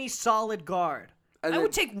 Any solid guard. And I then-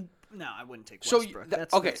 would take. No, I wouldn't take So Westbrook.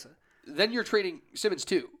 That's okay. that's Then you're trading Simmons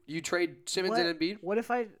too. You trade Simmons what, and Embiid What if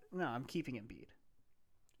I? No, I'm keeping Embiid.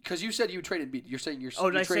 because you said you would trade Embiid. You're saying you're. Oh,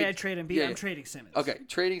 did you I say I trade Embiid? Yeah, I'm yeah. trading Simmons. Okay,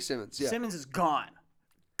 trading Simmons. Yeah. Simmons is gone.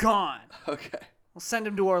 Gone. Okay. I'll send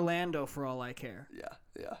him to Orlando for all I care.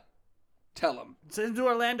 Yeah. Tell him. Send him to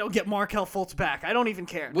Orlando. Get Markelle Fultz back. I don't even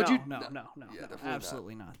care. Would no, you- No, no. no, no, Yeah, no. definitely not.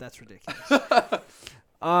 Absolutely not. That's ridiculous.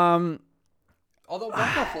 Although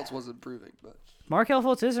Markelle Fultz was improving, but Markelle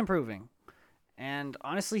Fultz is improving. And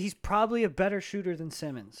honestly, he's probably a better shooter than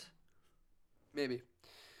Simmons. maybe.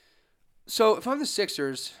 So if I'm the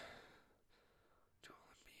Sixers, Joel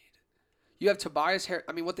Embiid, you have Tobias Harris.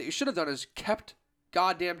 I mean, what they should have done is kept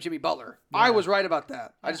goddamn Jimmy Butler. I Yeah. was right about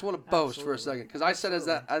that. I Yeah, just want to boast for a absolutely. second because I said as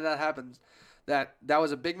that happens that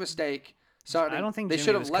was a big mistake. Signing. I don't think they Jimmy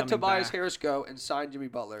should have was let coming Tobias back. Harris go and sign Jimmy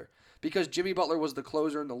Butler because Jimmy Butler was the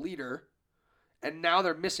closer and the leader, and now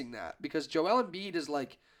they're missing that because Joel Embiid is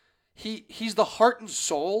like he's the heart and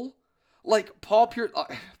soul. Like Paul Pierce,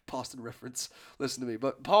 Boston reference. Listen to me,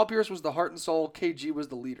 but Paul Pierce was the heart and soul. KG was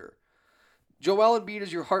the leader. Joel Embiid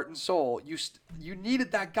is your heart and soul. You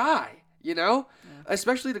needed that guy, you know,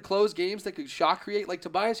 especially to close games that could shot create. Like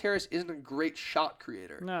Tobias Harris isn't a great shot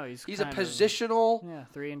creator. No, He's a kind of- positional Yeah,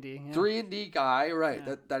 3-and-D. Yeah. 3-and-D guy, right?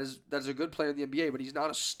 Yeah. That is a good player in the NBA, but he's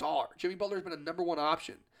not a star. Jimmy Butler's been a number one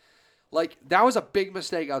option. Like that was a big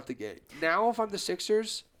mistake out the gate. Now, if I'm the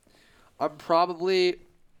Sixers, I'm probably.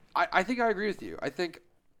 I think I agree with you. I think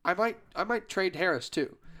I might trade Harris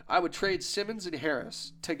too. I would trade Simmons and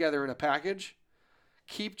Harris together in a package,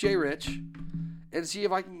 keep Jay Rich, and see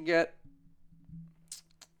if I can get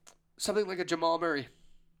something like a Jamal Murray.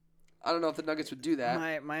 I don't know if the Nuggets would do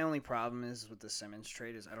that. My only problem is with the Simmons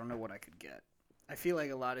trade is I don't know what I could get. I feel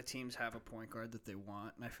like a lot of teams have a point guard that they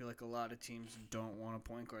want, and I feel like a lot of teams don't want a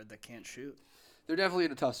point guard that can't shoot. They're definitely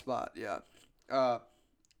in a tough spot. Yeah.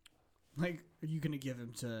 Like, are you gonna give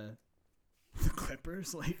him to the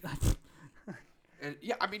Clippers? Like, And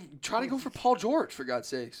yeah, I mean, trying to go for Paul George for God's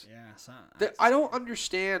sakes. yeah, I don't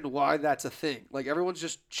understand why that's a thing. Like everyone's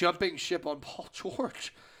just jumping ship on Paul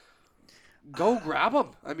George. Go grab him.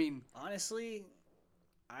 I mean, honestly,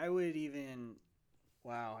 I would even.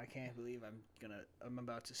 Wow, I can't believe I'm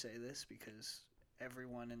about to say this because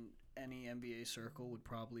everyone in any NBA circle would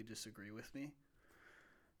probably disagree with me.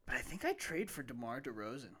 But I think I'd trade for DeMar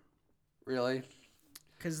DeRozan. really,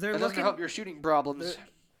 Because they're that doesn't looking. help your shooting problems.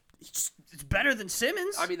 It's better than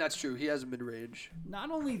Simmons. I mean, that's true. He has a mid-range. Not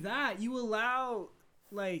only that, you allow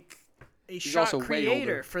like a He's shot also way creator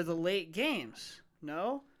older. for the late games.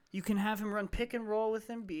 No, you can have him run pick and roll with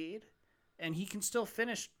Embiid, and he can still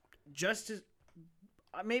finish just as,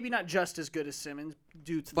 maybe not just as good as Simmons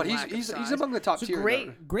due to But the he's lack of he's size. he's among the top He's a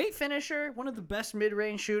tier. great finisher, one of the best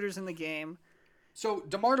mid-range shooters in the game. So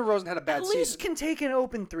DeMar DeRozan had a bad At least season. can take an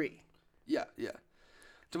open three. Yeah.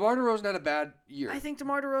 DeMar DeRozan had a bad year. I think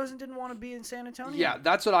DeMar DeRozan didn't want to be in San Antonio. Yeah,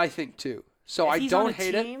 that's what I think too. So If I he's don't on a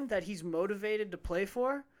hate it. team that he's motivated to play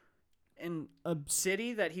for, in a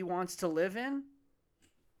city that he wants to live in,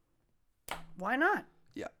 why not?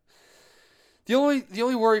 Yeah. The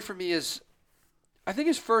only worry for me is, I think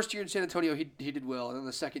his first year in San Antonio he did well, and then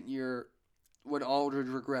the second year, when Aldridge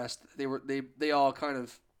regressed, they all kind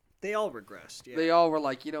of They all regressed. Yeah, they all were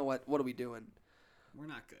like, you know what are we doing? we're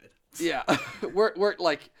not good. Yeah, we're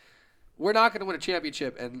like, we're not going to win a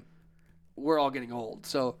championship, and we're all getting old.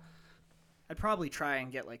 So I'd probably try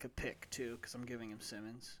and get like a pick too, because I'm giving him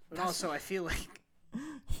Simmons. But also, I feel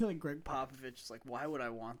like Greg Popovich is like, why would I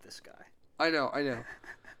want this guy? I know.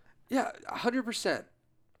 Yeah, 100%.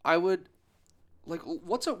 I would like.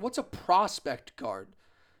 What's a prospect guard?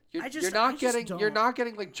 You're not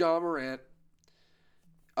getting like John Morant.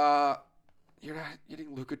 You're not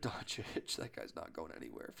getting Luka Doncic. That guy's not going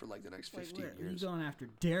anywhere for like the next 15 Are years. you going after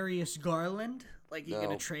Darius Garland? Like, you No.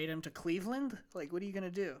 gonna trade him to Cleveland? Like, what are you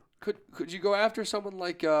gonna do? Could you go after someone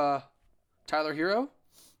like Tyler Hero?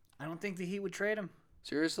 I don't think the Heat would trade him.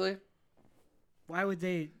 Seriously? Why would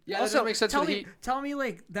they? Yeah, that also, doesn't make sense tell for the me, Heat. Tell me,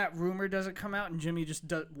 like, that rumor doesn't come out and Jimmy just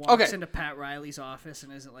walks Okay. into Pat Riley's office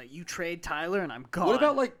and isn't like, you trade Tyler and I'm gone. What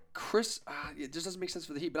about like Chris? It just doesn't make sense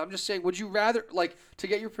for the Heat. But I'm just saying, would you rather like to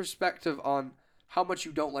get your perspective on how much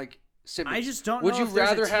you don't like Simmons? I just don't would know you if there's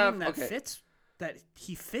rather a team have that okay? fits that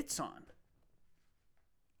he fits on.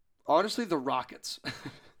 Honestly, the Rockets.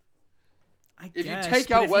 I If you guess, take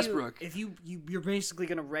but out if Westbrook. if you're basically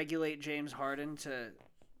gonna regulate James Harden to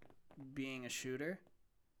being a shooter.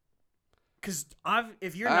 Because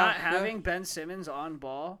if you're not yeah. having Ben Simmons on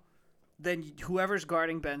ball, then whoever's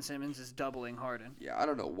guarding Ben Simmons is doubling Harden. Yeah, I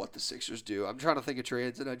don't know what the Sixers do. I'm trying to think of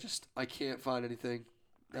trades, and I can't find anything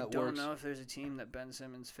that I don't works. know if there's a team that Ben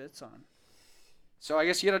Simmons fits on. So I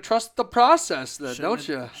guess you gotta trust the process, then, don't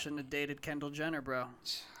you? Shouldn't have dated Kendall Jenner, bro.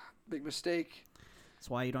 Big mistake. That's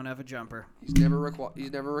why you don't have a jumper. He's never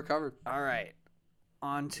recovered. All right,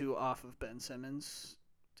 on to off of Ben Simmons.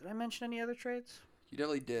 Did I mention any other trades? You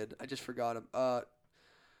definitely did. I just forgot him.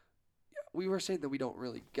 We were saying that we don't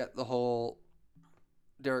really get the whole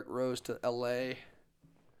Derrick Rose to L.A.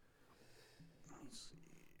 Let's see.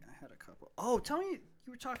 I had a couple. Oh, tell me,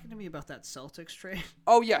 you were talking to me about that Celtics trade.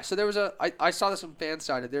 Oh yeah, so there was I saw this on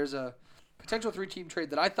FanSided. There's a potential 3-team trade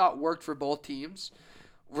that I thought worked for both teams.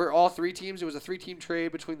 For all 3 teams, it was a 3-team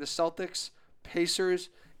trade between the Celtics, Pacers,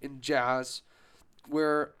 and Jazz,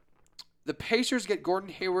 where the Pacers get Gordon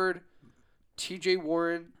Hayward, T.J.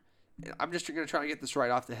 Warren. And I'm just going to try and get this right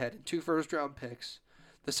off the head. And 2 first-round picks.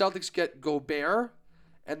 The Celtics get Gobert,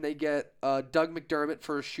 and they get Doug McDermott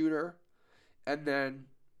for a shooter. And then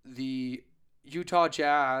the Utah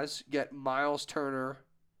Jazz get Miles Turner.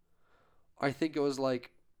 I think it was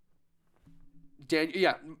like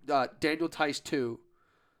Daniel Tice 2.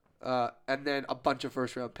 And then a bunch of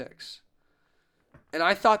first-round picks. And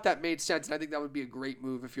I thought that made sense, and I think that would be a great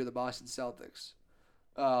move if you're the Boston Celtics.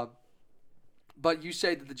 But you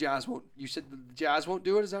say that the Jazz won't. You said that the Jazz won't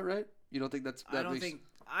do it. Is that right? You don't think that's? I don't think.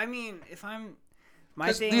 I mean, if I'm my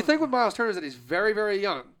 'cause thing, the thing with Miles Turner is that he's very, very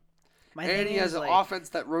young, my and thing he has is, an like, offense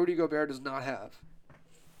that Rudy Gobert does not have.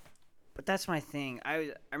 But that's my thing.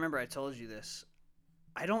 I remember I told you this.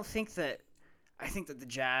 I think that the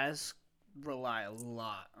Jazz rely a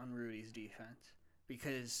lot on Rudy's defense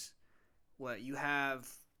because you have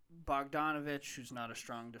Bogdanovich, who's not a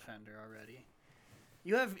strong defender already.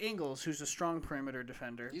 You have Ingles, who's a strong perimeter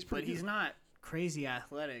defender, but he's not crazy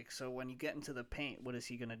athletic. So when you get into the paint, what is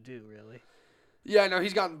he gonna do, really? Yeah, no,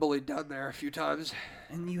 he's gotten bullied down there a few times.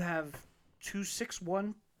 And you have 2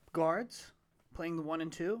 6'1" guards playing the 1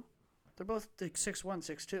 and 2. They're both like 6'1",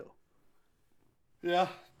 6'2". Yeah.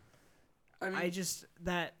 I mean, I just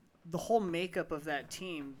that the whole makeup of that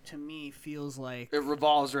team to me feels like it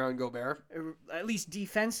revolves around Gobert. at least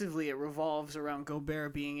defensively it revolves around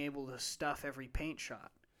Gobert being able to stuff every paint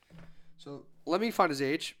shot. So let me find his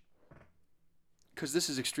age, because this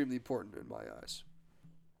is extremely important in my eyes.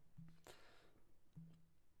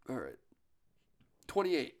 All right.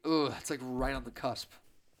 28. Ugh, that's like right on the cusp.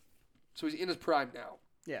 So he's in his prime now.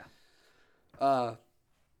 Yeah. I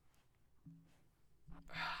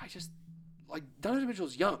just like Donovan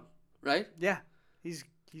Mitchell's young, right? Yeah. He's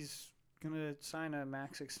gonna sign a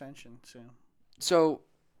max extension soon. So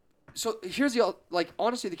here's the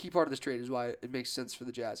honestly the key part of this trade is why it makes sense for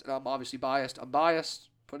the Jazz. And I'm obviously biased. I'm biased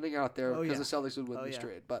putting it out there because the Celtics would win this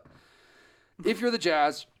trade. But if you're the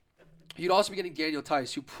Jazz, you'd also be getting Daniel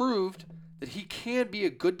Tice, who proved that he can be a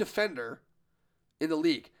good defender in the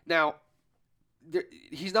league. Now,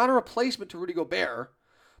 he's not a replacement to Rudy Gobert,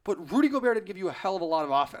 but Rudy Gobert didn't give you a hell of a lot of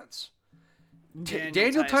offense.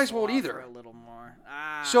 Daniel Tice won't either. A little more.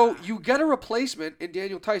 So you get a replacement in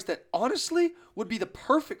Daniel Tice that honestly would be the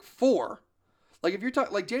perfect 4. Like if you're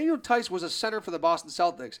talking, like Daniel Tice was a center for the Boston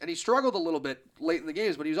Celtics, and he struggled a little bit late in the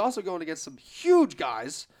games, but he was also going against some huge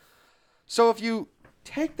guys. So if you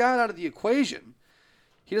take that out of the equation,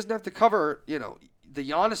 he doesn't have to cover, the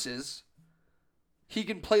Giannis's. He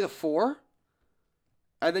can play the 4.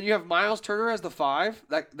 And then you have Miles Turner as the 5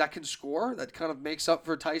 that can score. That kind of makes up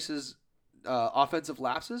for Tice's offensive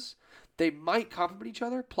lapses. They might complement each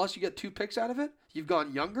other. Plus, you get 2 picks out of it. You've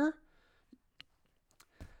gone younger.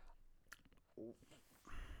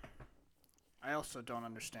 I also don't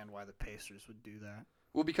understand why the Pacers would do that.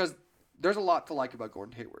 Well, because there's a lot to like about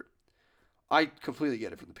Gordon Hayward. I completely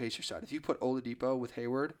get it from the Pacers side. If you put Oladipo with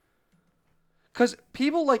Hayward, because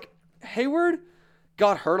people like Hayward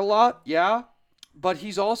got hurt a lot, yeah, but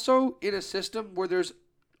he's also in a system where there's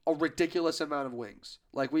a ridiculous amount of wings.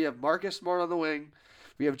 Like we have Marcus Smart on the wing,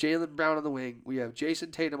 we have Jaylen Brown on the wing, we have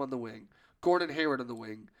Jason Tatum on the wing, Gordon Hayward on the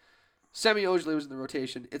wing, Semi Ojeleye was in the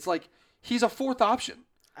rotation. It's like he's a 4th option.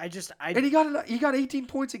 And he got 18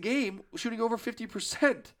 points a game, shooting over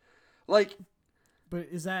 50%. Like, but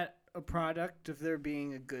is that a product of there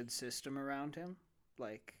being a good system around him?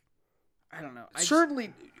 Like, I don't know.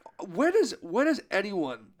 Certainly, when has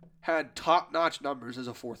anyone had top-notch numbers as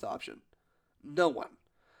a 4th option? No one.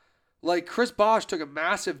 Like, Chris Bosh took a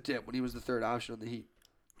massive dip when he was the 3rd option on the Heat.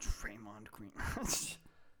 Draymond Green.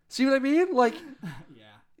 See what I mean? Like,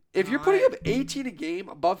 yeah. If you're putting up 18 a game,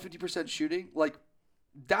 above 50% shooting, like,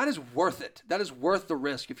 that is worth it. That is worth the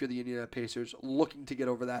risk if you're the Indiana Pacers looking to get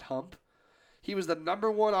over that hump. He was the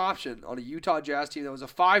number 1 option on a Utah Jazz team that was a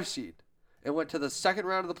 5 seed and went to the second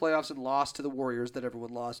round of the playoffs and lost to the Warriors that everyone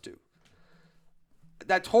lost to.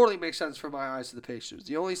 That totally makes sense from my eyes to the Pacers.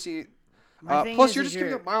 The only scene, plus you're just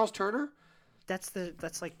giving up Miles Turner. That's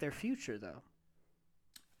like their future though.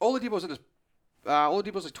 Oladipo's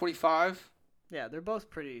like 25. Yeah, they're both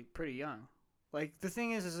pretty young. Like the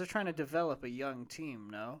thing is they're trying to develop a young team.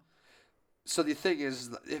 No. So the thing is,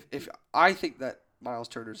 if I think that Miles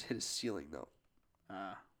Turner's hit his ceiling though,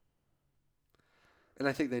 and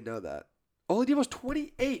I think they know that. Oladipo's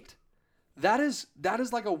 28. That is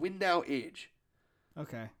like a win now age.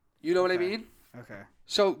 Okay. You know what I mean? Okay.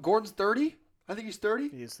 So Gordon's 30. I think he's 30.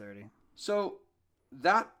 He is 30. So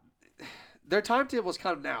that their timetable is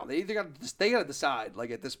kind of now. They got to decide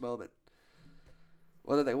like at this moment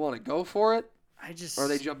whether they want to go for it or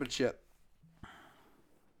they jump and ship.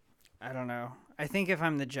 I don't know. I think if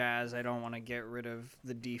I'm the Jazz, I don't want to get rid of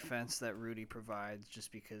the defense that Rudy provides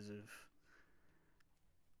just because of.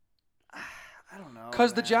 I don't know.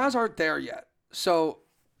 Because the Jazz aren't there yet. So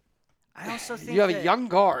I also think you have a young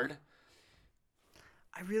guard.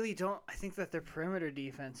 I really don't. I think that their perimeter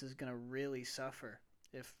defense is going to really suffer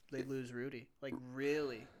if they lose Rudy. Like,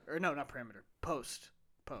 really. Or no, not perimeter. Post.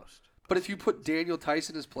 But if you put Daniel Tice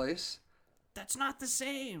in his place. That's not the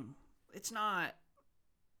same. It's not.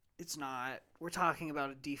 We're talking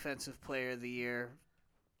about a defensive player of the year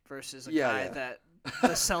versus a guy that the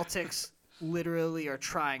Celtics literally are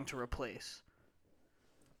trying to replace.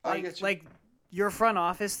 Like your front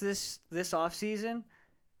office this offseason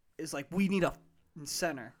is like, we need a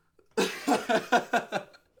center.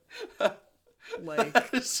 Like, that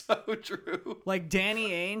is so true. Like Danny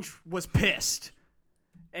Ainge was pissed.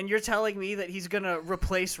 And you're telling me that he's going to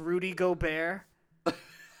replace Rudy Gobert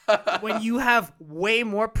when you have way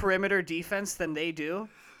more perimeter defense than they do?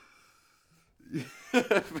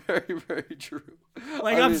 Very, very true.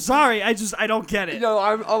 Like, I'm sorry. I don't get it.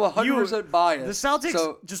 I'm 100% biased. The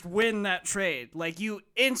Celtics just win that trade. Like, you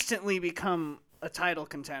instantly become a title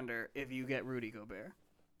contender if you get Rudy Gobert.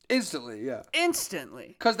 Instantly, yeah.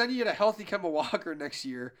 Instantly. Because then you get a healthy Kemba Walker next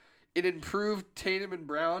year. an improved Tatum and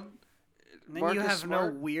Brown. And then you have no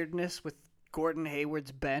weirdness with Gordon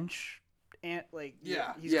Hayward's bench. And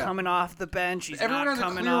he's coming off the bench. He's Everyone not has a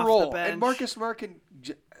coming clear off role, the bench. and Marcus Smart can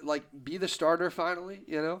be the starter finally.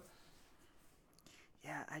 Yeah,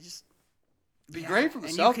 I just be great from the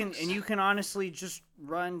and Celtics. You can honestly just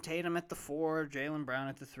run Tatum at the 4, Jaylen Brown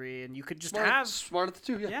at the 3, and you could just Smart at the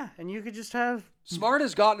 2. Yeah, and you could just have Smart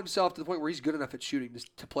has gotten himself to the point where he's good enough at shooting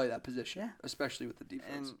to play that position, especially with the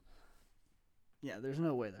defense. And there's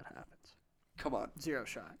no way that happens. Come on. 0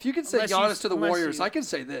 shot. If you can say Giannis to the Warriors, I can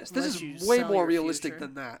say this. This is way more realistic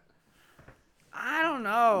than that. I don't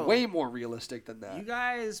know. Way more realistic than that. You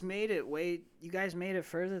guys made it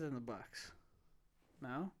further than the Bucks.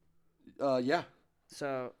 No? Yeah.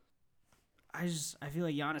 So I feel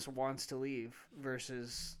like Giannis wants to leave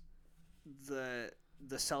versus the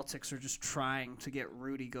Celtics are just trying to get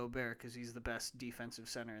Rudy Gobert because he's the best defensive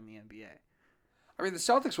center in the NBA. I mean, the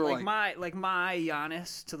Celtics were my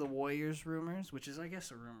Giannis to the Warriors rumors, which is I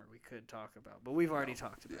guess a rumor we could talk about, but we've already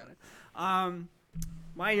talked about it.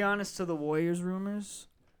 My Giannis to the Warriors rumors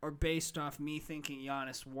are based off me thinking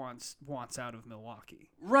Giannis wants out of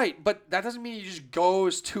Milwaukee. Right, but that doesn't mean he just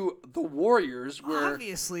goes to the Warriors where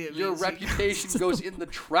obviously your reputation goes in the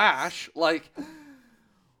trash. What's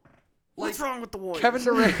wrong with the Warriors? Kevin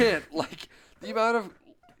Durant, the amount of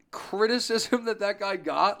criticism that guy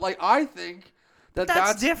got, I think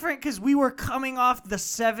that's different because we were coming off the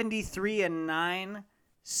 73-9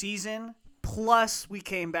 season, plus we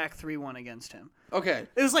came back 3-1 against him. Okay.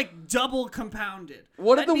 It was double compounded.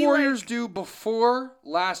 What did the Warriors do before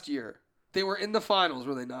last year? They were in the finals,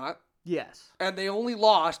 were they not? Yes. And they only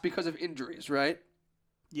lost because of injuries, right?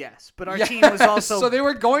 Yes, but our team was also so they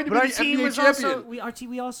were going to be the NBA champion.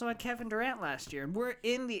 We also had Kevin Durant last year, and we're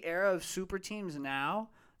in the era of super teams now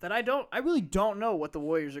that I really don't know what the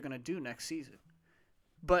Warriors are going to do next season.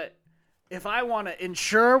 But if I want to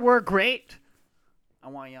ensure we're great, I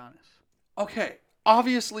want Giannis. Okay.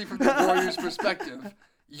 Obviously, from the Warriors' perspective,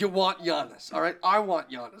 you want Giannis, all right? I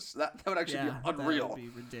want Giannis. That would actually be unreal. That would be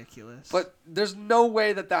ridiculous. But there's no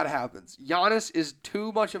way that happens. Giannis is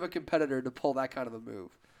too much of a competitor to pull that kind of a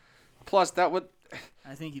move. Plus, that would...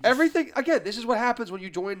 I think everything... Again, this is what happens when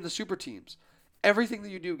you join the super teams. Everything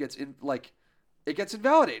that you do gets it gets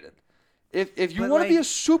invalidated. If you want to be a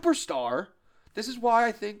superstar, this is why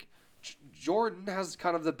I think Jordan has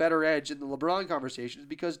kind of the better edge in the LeBron conversations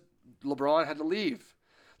because LeBron had to leave.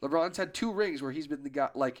 LeBron's had 2 rings where he's been the guy,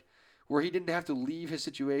 where he didn't have to leave his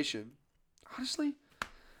situation. Honestly,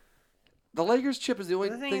 the Lakers chip is the only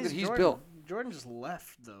thing that he's built. Jordan just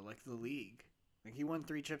left though, the league. He won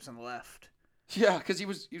 3 chips and left. Yeah, because he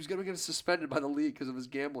was going to get suspended by the league because of his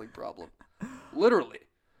gambling problem, literally.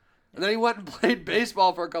 And then he went and played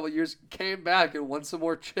baseball for a couple of years, came back and won some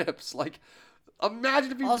more chips.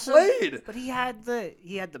 Imagine if he played. But he had the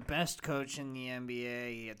best coach in the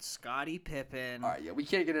NBA. He had Scottie Pippen. All right, yeah, we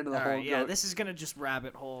can't get into the whole. Yeah, this is gonna just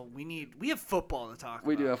rabbit hole. We have football to talk about.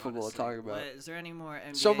 We do have football to talk about. But is there any more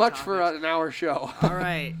NBA So much topics? for an hour show. All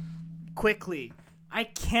right, quickly. I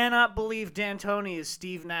cannot believe D'Antoni is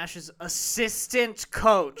Steve Nash's assistant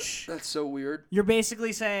coach. That's so weird. You're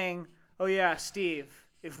basically saying, "Oh yeah, Steve,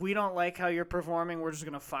 if we don't like how you're performing, we're just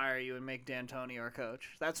going to fire you and make D'Antoni our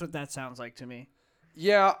coach." That's what that sounds like to me.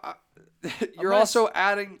 Yeah. You're also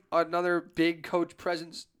adding another big coach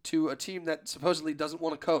presence to a team that supposedly doesn't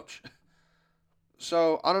want to coach.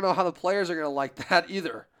 So I don't know how the players are going to like that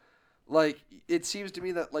either. It seems to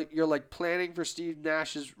me that you're planning for Steve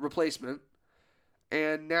Nash's replacement,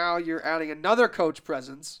 and now you're adding another coach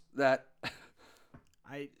presence that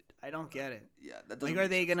I don't get it. Yeah, that doesn't. Are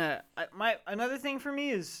they gonna? Another thing for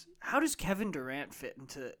me is how does Kevin Durant fit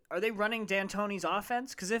into? Are they running D'Antoni's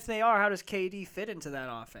offense? Because if they are, how does KD fit into that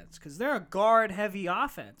offense? Because they're a guard-heavy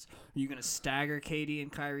offense. Are you gonna stagger KD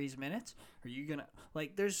and Kyrie's minutes? Are you gonna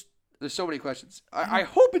There's There's so many questions. I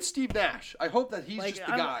hope it's Steve Nash. I hope that he's just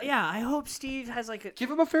the guy. Yeah, I hope Steve has give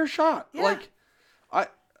him a fair shot. Yeah.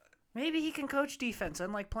 Maybe he can coach defense,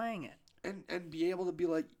 unlike playing it, and be able to be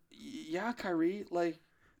yeah, Kyrie,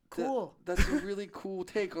 cool. That's a really cool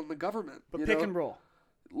take on the government. But pick and roll.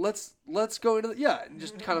 Let's go into and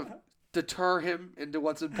just kind of deter him into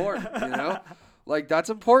what's important. That's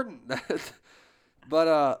important.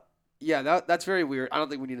 But that's very weird. I don't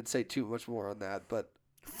think we need to say too much more on that. But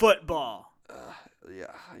football. Yeah,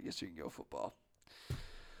 I guess you can go football.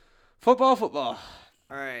 Football. All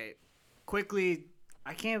right, quickly.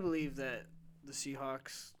 I can't believe that the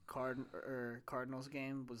Seahawks Cardinals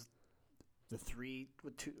game was. The 3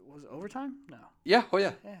 with 2 was it overtime? No. Yeah. Oh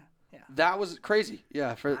yeah. Yeah. That was crazy.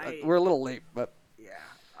 Yeah. We're a little late, but.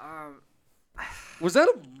 Yeah. Was that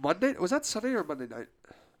a Monday? Was that Sunday or Monday night?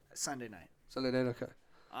 Sunday night. Sunday night, okay.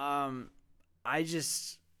 I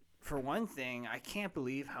just, for one thing, I can't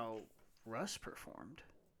believe how Russ performed.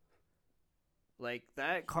 Like,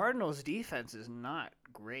 that Cardinals defense is not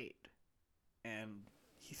great. And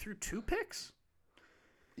he threw 2 picks?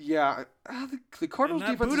 Yeah, the Cardinals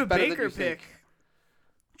and that defense Buda is better Baker than you pick think.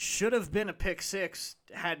 should have been a pick 6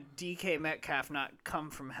 had DK Metcalf not come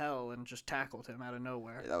from hell and just tackled him out of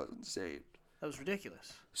nowhere. That was insane. That was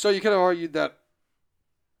ridiculous. So you could have argued that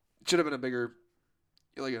it should have been a bigger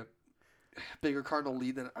Cardinal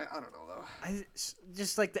lead than I don't know though.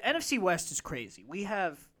 Just like the NFC West is crazy. We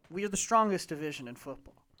are the strongest division in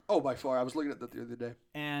football. Oh, by far. I was looking at that the other day.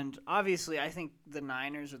 And obviously, I think the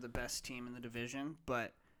Niners are the best team in the division,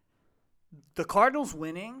 but the Cardinals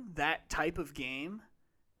winning that type of game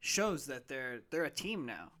shows that they're a team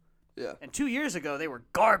now. Yeah. And 2 years ago, they were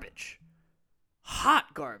garbage.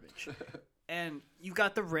 Hot garbage. And you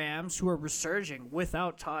got the Rams, who are resurging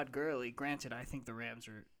without Todd Gurley. Granted, I think the Rams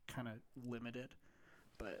are kind of limited.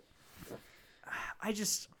 But I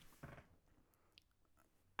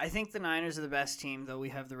think the Niners are the best team, though we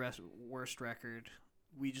have the worst record.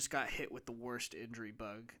 We just got hit with the worst injury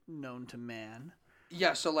bug known to man.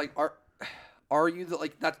 Yeah, so like are you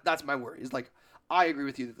that's my worry. Is like I agree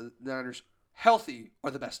with you that the Niners healthy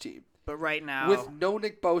are the best team. But right now, With no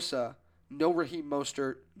Nick Bosa, no Raheem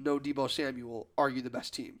Mostert, no Deebo Samuel, are you the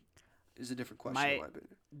best team? Is a different question in my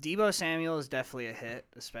opinion. Deebo Samuel is definitely a hit,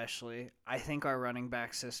 especially. I think our running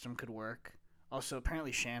back system could work. Also,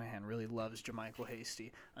 apparently Shanahan really loves JaMychal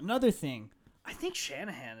Hasty. Another thing, I think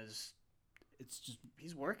Shanahan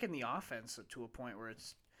he's working the offense to a point where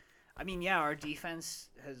our defense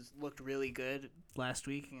has looked really good last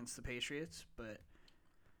week against the Patriots, but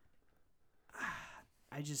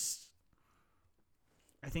I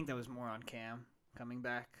think that was more on Cam coming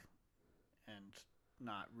back and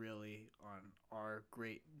not really on our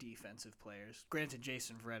great defensive players. Granted,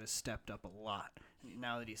 Jason Verrett has stepped up a lot.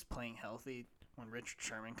 Now that he's playing healthy, when Richard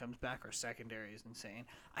Sherman comes back, our secondary is insane.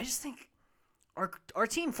 I just think our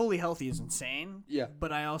team fully healthy is insane. Yeah.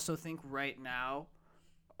 But I also think right now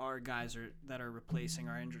our guys that are replacing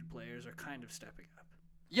our injured players are kind of stepping up.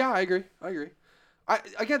 Yeah, I agree.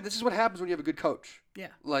 Again, this is what happens when you have a good coach. Yeah.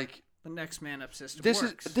 Like the next man up system this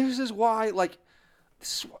works. This is why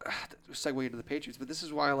segue into the Patriots, but this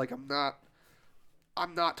is why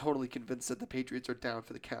I'm not totally convinced that the Patriots are down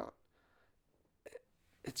for the count.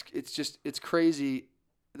 It's crazy.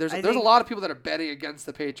 There's a lot of people that are betting against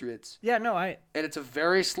the Patriots. Yeah, no, and it's a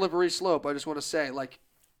very slippery slope. I just want to say, like,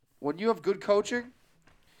 when you have good coaching,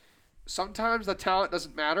 sometimes the talent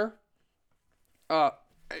doesn't matter.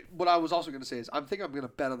 What I was also going to say is I'm going to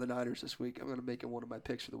bet on the Niners this week. I'm going to make it one of my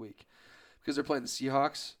picks for the week because they're playing the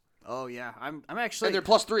Seahawks. Oh yeah, I'm actually. And they're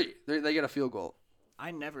 +3. They get a field goal.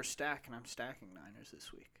 I never stack, and I'm stacking Niners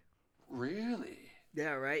this week. Really?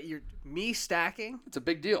 Yeah, right. You're me stacking. It's a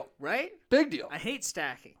big deal. Right? Big deal. I hate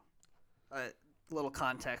stacking. Little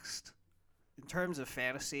context. In terms of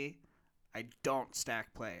fantasy, I don't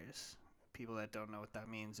stack players. People that don't know what that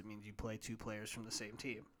means, it means you play 2 players from the same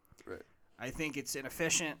team. Right. I think it's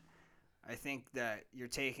inefficient. I think that you're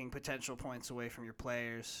taking potential points away from your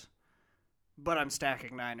players. But I'm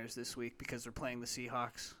stacking Niners this week because they're playing the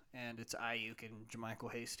Seahawks, and it's Ayuk and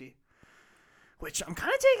JaMychal Hasty, which I'm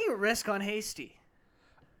kind of taking a risk on Hasty.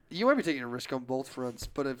 You might be taking a risk on both fronts,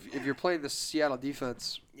 but if you're playing the Seattle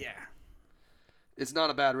defense, yeah, it's not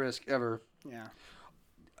a bad risk ever. Yeah.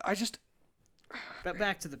 But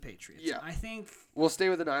back to the Patriots. Yeah. I think we'll stay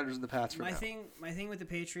with the Niners and the Pats for my now. thing with the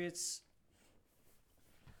Patriots,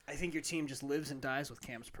 I think your team just lives and dies with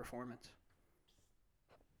Cam's performance.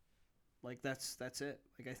 like that's it.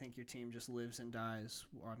 Like I think your team just lives and dies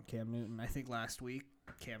on Cam Newton. I think last week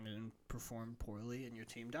Cam Newton performed poorly and your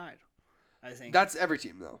team died. I think That's every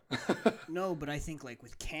team though. no, but I think like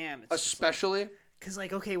with Cam, it's Especially Because,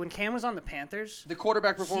 like, okay, when Cam was on the Panthers, the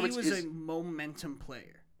quarterback performance he was is a momentum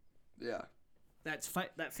player. yeah. That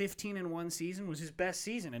 15-1 season was his best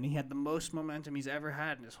season, and he had the most momentum he's ever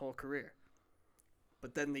had in his whole career.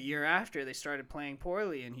 but then the year after, they started playing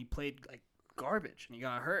poorly, and he played, like, garbage, and he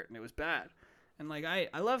got hurt, and it was bad. And, like, I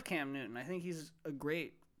love Cam Newton. I think he's a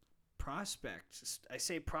great prospect. I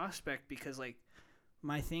say prospect because, like,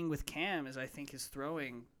 my thing with Cam is I think his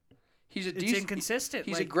throwing, He's a it's decent, inconsistent.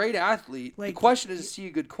 He's like, a great athlete. The like, question is he a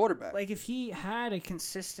good quarterback? Like if he had a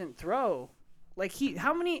consistent throw. Like,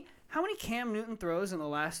 how many Cam Newton throws in the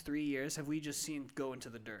last 3 years have we just seen go into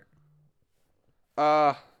the dirt?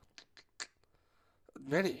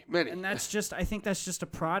 Many. and that's just I think that's just a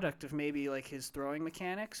product of maybe like his throwing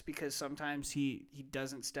mechanics, because sometimes he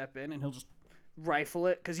doesn't step in and he'll just rifle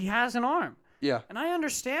it because he has an arm. Yeah. And I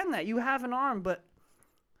understand that you have an arm, but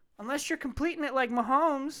Unless you're completing it like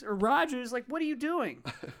Mahomes or Rodgers, like, what are you doing?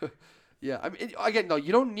 Yeah, I mean, again, no,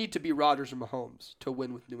 you don't need to be Rodgers or Mahomes to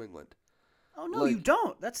win with New England. Oh no, Like- you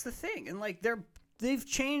don't. That's the thing. And like they've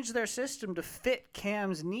changed their system to fit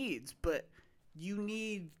Cam's needs, but you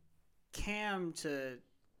need Cam to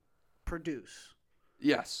produce.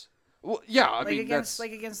 Yes. Well, yeah, I Like mean, against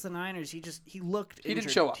that's against the Niners, he looked He didn't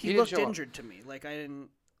injured. show up. He He didn't looked show up. injured to me. Like I didn't.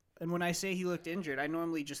 And when I say he looked injured, I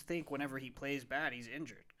normally just think whenever he plays bad, he's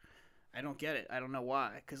injured. I don't get it. I don't know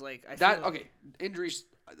why. Because like I that feel, okay. Injuries,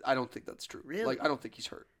 I don't think that's true. Really? Like, I don't think he's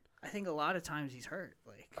hurt. I think a lot of times he's hurt.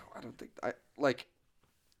 Like No, I don't think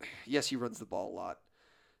yes, he runs the ball a lot,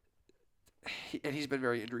 and he's been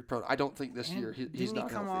very injury prone. I don't think this and year he's didn't not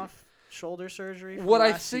he come healthy. off shoulder surgery? From What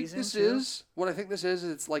I last think season, this too? is,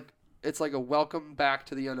 it's like a welcome back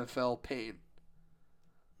to the NFL pain.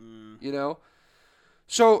 You know,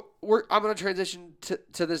 so I'm gonna transition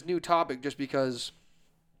to this new topic just because,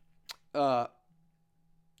 it's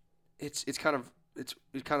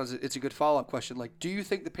a good follow up question. Like, do you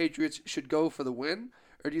think the Patriots should go for the win,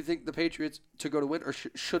 or do you think the Patriots to go to win or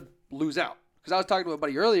should lose out? Because I was talking to a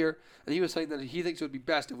buddy earlier, and he was saying that he thinks it would be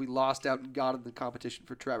best if we lost out and got in the competition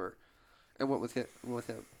for Trevor, and went with him.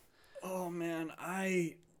 Oh man,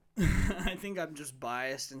 I I think I'm just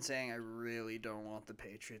biased in saying I really don't want the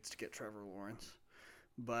Patriots to get Trevor Lawrence,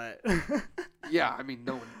 but Yeah, I mean,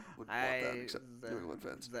 no one would want that except the, New England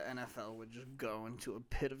fans. the NFL would just go into a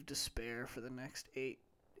pit of despair for the next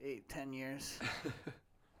 10 years.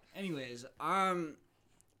 Anyways, I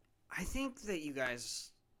think that you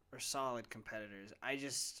guys are solid competitors. I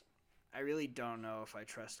really don't know if I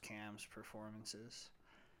trust Cam's performances.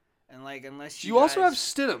 And like, unless You also have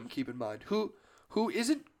Stidham, keep in mind, who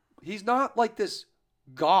isn't. He's not like this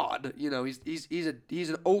god. You know, he's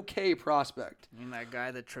an okay prospect. I mean, that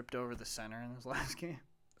guy that tripped over the center in his last game.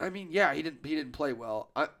 I mean, yeah, he didn't play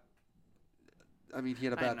well. I mean, he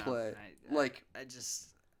had a bad know. play. I just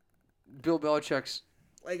Bill Belichick's.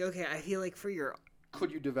 like, okay, I feel like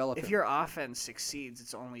Could you develop if him? your offense succeeds,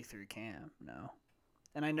 it's only through Cam. No,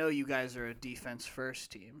 and I know you guys are a defense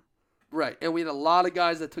first team. Right, and we had a lot of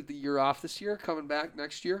guys that took the year off this year, coming back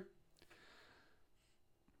next year.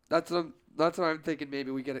 That's what I'm thinking.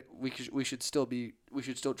 Maybe we get it. We should still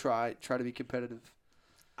try to be competitive.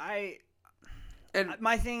 And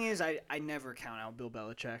My thing is, I never count out Bill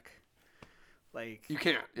Belichick. Like you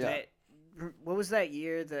can't. Yeah. What was that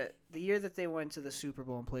year the year that they went to the Super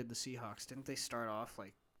Bowl and played the Seahawks? Didn't they start off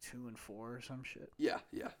like 2-4 or some shit? Yeah.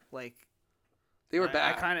 Like They were I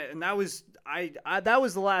bad. kind of, and that was that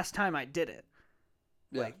was the last time I did it.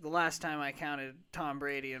 Yeah. Like the last time I counted Tom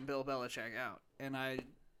Brady and Bill Belichick out, and I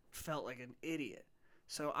felt like an idiot.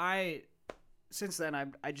 So since then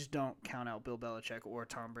I just don't count out Bill Belichick or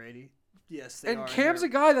Tom Brady. Yes, they are. And Cam's a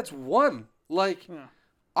guy that's won. Like, Yeah.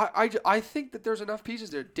 I think that there's enough pieces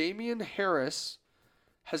there. Damian Harris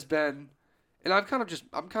has been,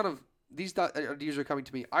 and these ideas are coming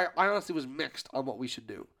to me. I honestly was mixed on what we should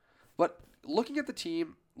do, but looking at the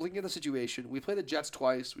team, looking at the situation, we play the Jets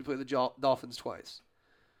twice, we play the Dolphins twice,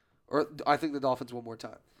 or I think the Dolphins one more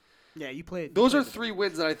time. Yeah, you played. Those are 3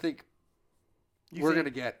 wins that I think we're gonna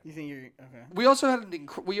get. You think you're okay? We also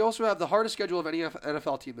have the hardest schedule of any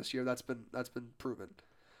NFL team this year. That's been proven.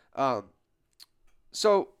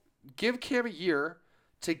 So give Cam a year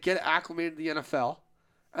to get acclimated to the NFL,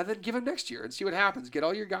 and then give him next year and see what happens. Get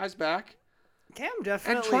all your guys back Cam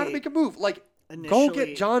definitely. and try to make a move. Like, go initially-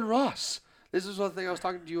 get John Ross. This is one thing I was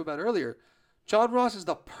talking to you about earlier. John Ross is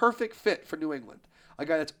the perfect fit for New England. A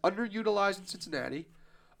guy that's underutilized in Cincinnati,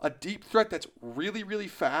 a deep threat that's really, really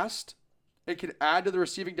fast, and can add to the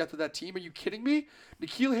receiving depth of that team. Are you kidding me?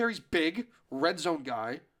 N'Keal Harry's big, red zone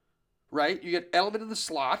guy, right? You get Edelman in the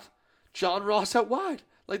slot, John Ross out wide.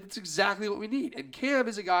 Like, that's exactly what we need. And Cam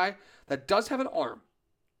is a guy that does have an arm.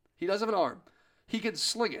 He does have an arm. He can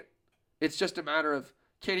sling it. It's just a matter of,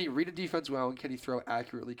 can he read a defense well and can he throw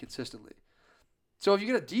accurately, consistently? So if you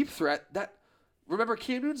get a deep threat, remember,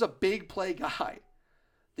 Cam Newton's a big play guy.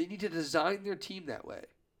 They need to design their team that way.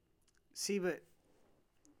 See, but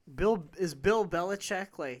Bill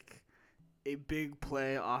Belichick like a big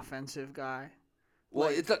play offensive guy? Well,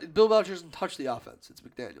 Like- it's not, Bill Belichick doesn't touch the offense. It's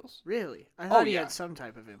McDaniels. Really? I thought he yeah. had some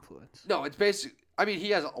type of influence. No, it's basic. I mean,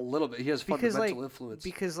 he has a little bit. He has Because fundamental influence.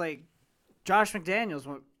 because like Josh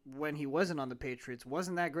McDaniels when he wasn't on the Patriots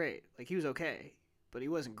wasn't that great. Like he was okay, but he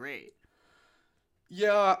wasn't great.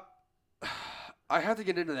 Yeah, I have to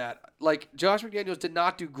get into that. Like, Josh McDaniels did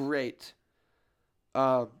not do great.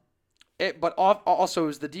 But also it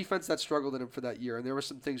was the defense that struggled in him for that year, and there were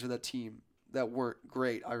some things with that team that weren't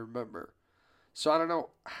great. I remember. So I don't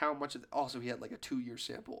know how much. Also, he had like a 2-year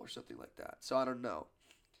sample or something like that. So I don't know.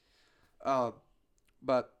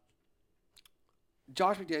 But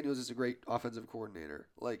Josh McDaniels is a great offensive coordinator.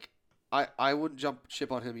 Like, I wouldn't jump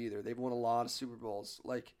ship on him either. They've won a lot of Super Bowls.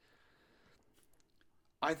 Like,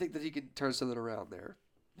 I think that he can turn something around there.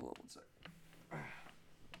 Hold on one sec.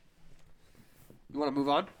 You want to move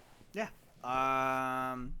on? Yeah.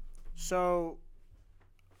 So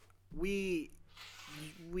we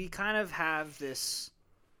kind of have this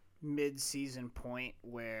mid-season point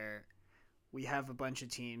where we have a bunch of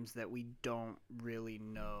teams that we don't really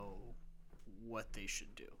know what they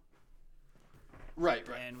should do. Right.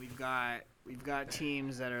 And we've got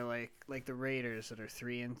teams that are like the Raiders that are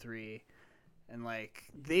 3-3, and like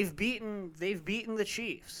they've beaten the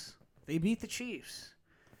Chiefs. They beat the Chiefs.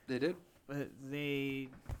 They did. But they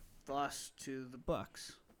lost to the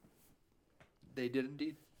Bucks. They did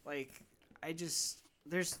indeed. Like,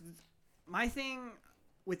 my thing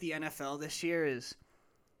with the NFL this year is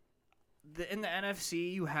in the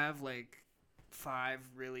NFC you have like 5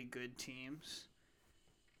 really good teams.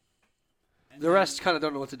 And The rest kind of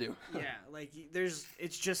don't know what to do. yeah, like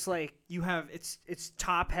it's just like you have it's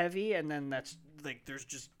top heavy, and then that's like there's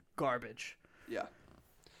just garbage. Yeah.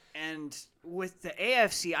 And with the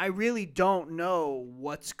AFC, I really don't know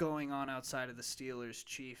what's going on outside of the Steelers,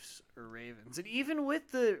 Chiefs, or Ravens. And even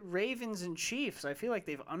with the Ravens and Chiefs, I feel like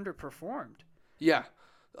they've underperformed. Yeah.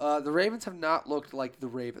 The Ravens have not looked like the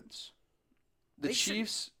Ravens. The They should-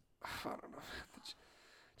 Chiefs, I don't know.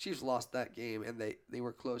 The Chiefs lost that game, and they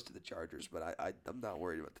were close to the Chargers, but I'm not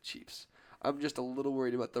worried about the Chiefs. I'm just a little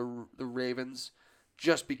worried about the Ravens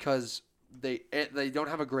just because they don't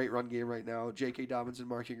have a great run game right now. J.K. Dobbins and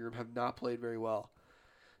Mark Ingram have not played very well.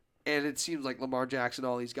 And it seems like Lamar Jackson,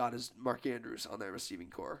 all he's got is Mark Andrews on their receiving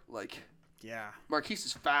core. Like, Yeah. Marquise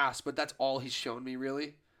is fast, but that's all he's shown me,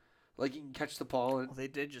 really. Like, he can catch the ball, and Well, they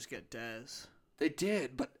did just get Dez. they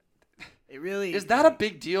did, but It really is that a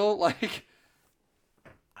big deal? Like,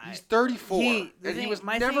 he's 34, and he was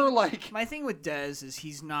never like... My thing with Dez is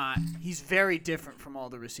he's very different from all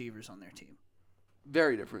the receivers on their team.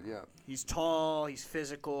 Very different, yeah. He's tall, he's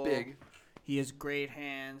physical. Big. He has great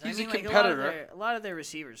hands. He's a like, competitor. A lot of their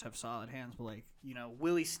receivers have solid hands, but like,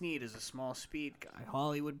 Willie Snead is a small speed guy.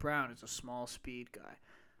 Hollywood Brown is a small speed guy.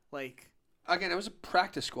 Like, Again, it was a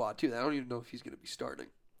practice squad, too. I don't even know if he's going to be starting.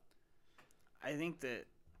 I think that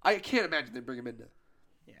I can't imagine they bring him in to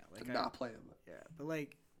like not play him. yeah, but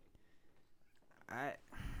like I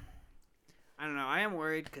don't know. I am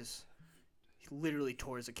worried because he literally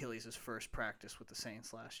tore his Achilles' first practice with the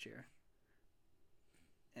Saints last year.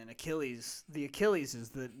 And the Achilles is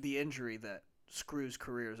the injury that screws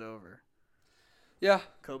careers over. Yeah.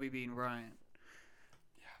 Kobe beating Bryant.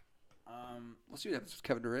 We'll see what happens with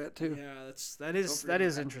Kevin Durant, too. Yeah, that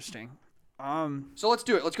is interesting. So let's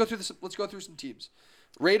do it. Let's go through this. Let's go through some teams.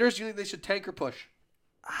 Raiders, do you think they should tank or push?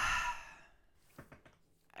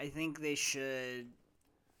 I think they should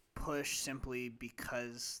push simply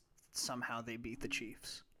because somehow they beat the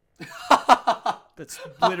Chiefs. That's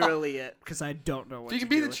literally it. Because I don't know what. If you to can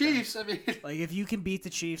beat do the with them. Chiefs, I mean... Like, if you can beat the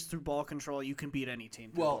Chiefs through ball control, you can beat any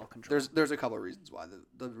team through ball Well, control. there's a couple of reasons why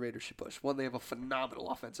the Raiders should push. One, they have a phenomenal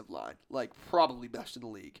offensive line, like probably best in the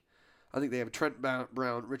league. I think they have Trent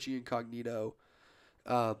Brown, Richie Incognito,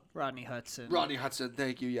 Rodney Hudson. Rodney Hudson.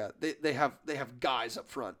 Thank you. Yeah, they have guys up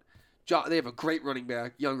front. They have a great running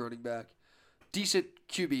back, young running back, decent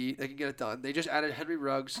QB. They can get it done. They just added Henry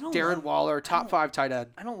Ruggs, Darren Waller, top 5 tight end.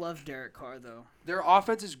 I don't love Derek Carr, though. Their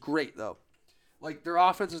offense is great though. Like, their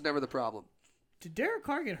offense is never the problem. Did Derek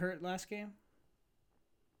Carr get hurt last game?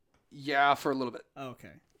 Yeah, for a little bit. Oh,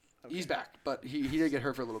 okay. He's back, but he did get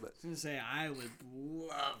hurt for a little bit. I was going to say, I would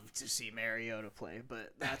love to see Mariota play,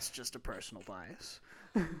 but that's just a personal bias.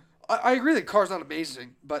 I agree that Carr's not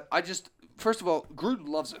amazing, but first of all, Gruden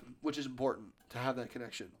loves him, which is important to have that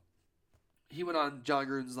connection. He went on John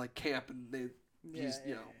Gruden's camp, and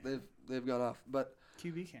they've gone off. But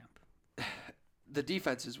QB camp. the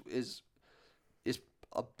defense is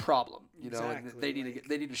a problem, Exactly, and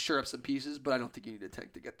they need to shore up some pieces, but I don't think you need a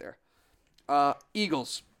tank to get there.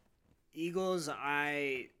 Eagles.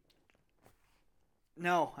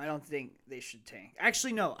 No, I don't think they should tank.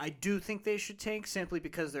 Actually, no, I do think they should tank simply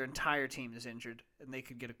because their entire team is injured and they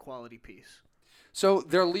could get a quality piece. So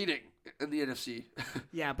they're leading in the NFC.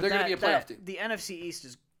 Yeah, but they're going to be a playoff team. The NFC East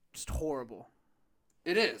is just horrible.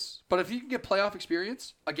 It is, but if you can get playoff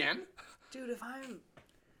experience again, Dude, the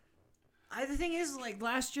thing is,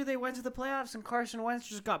 last year they went to the playoffs and Carson Wentz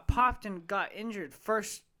just got popped and got injured.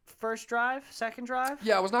 First drive, second drive.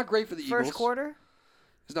 Yeah, it was not great for the Eagles. First quarter.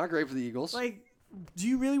 It's not great for the Eagles. Do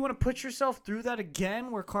you really want to put yourself through that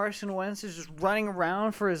again where Carson Wentz is just running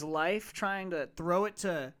around for his life trying to throw it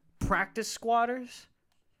to practice squatters?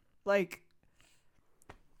 Like,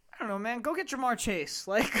 I don't know, man. Go get Jamar Chase.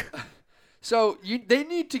 Like, So they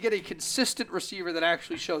need to get a consistent receiver that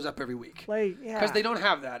actually shows up every week. yeah. Because they don't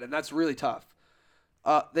have that, and that's really tough.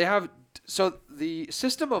 They have so the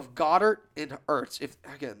system of Goddard and Ertz. If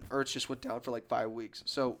again, Ertz just went down for like 5 weeks,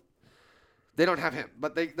 so they don't have him.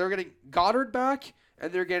 But they're getting Goddard back,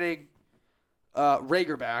 and they're getting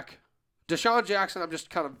Rager back. Deshaun Jackson, I'm just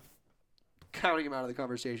kind of counting him out of the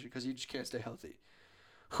conversation because he just can't stay healthy.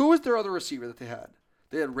 Who was their other receiver that they had?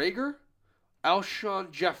 They had Rager,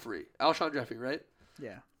 Alshon Jeffrey, right?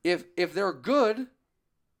 Yeah. If they're good,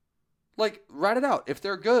 like write it out. If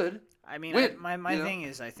they're good. I mean, win, my thing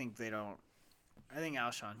is, I think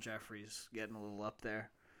Alshon Jeffrey's getting a little up there.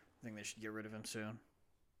 I think they should get rid of him soon.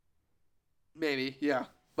 Maybe, yeah.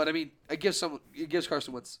 But I mean, it gives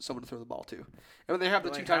Carson Wentz someone to throw the ball to. And when they have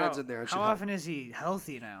the two tight ends in there, it should how help. often is he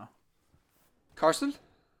healthy now? Carson?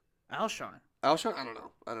 Alshon? I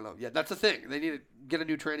don't know. Yeah, that's the thing. They need to get a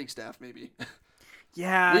new training staff, maybe.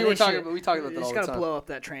 Yeah, we talking about that all the time. They just gotta blow up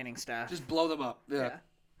that training staff. Just blow them up. Yeah.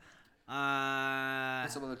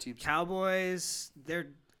 And some other teams. Cowboys, they're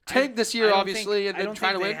tank this year, obviously, and then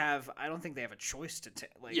try to win. I don't think they have a choice to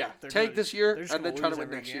tank. Like, yeah, tank this year and then try to win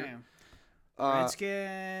every next game. year.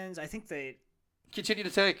 Redskins, I think they continue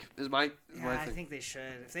to tank is my thing. I think they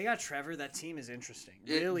should. If they got Trevor, that team is interesting.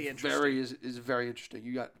 Really interesting. Is very interesting.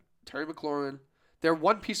 You got Terry McLaurin. They're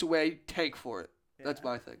one piece away. Tank for it. Yeah. That's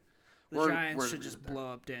my thing. The Giants should just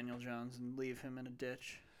blow up Daniel Jones and leave him in a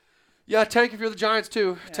ditch. Yeah, tank if you're the Giants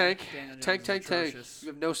too. Yeah, tank. Tank. You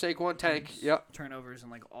have no Saquon, tank. Yep. Turnovers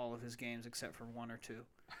in like all of his games except for 1 or 2.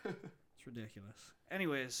 It's ridiculous.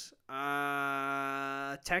 Anyways,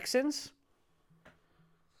 Texans.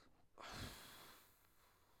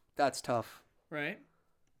 That's tough. Right.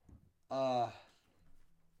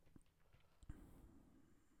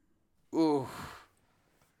 Ooh.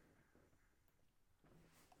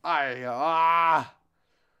 I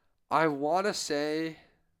want to say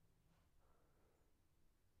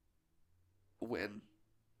win.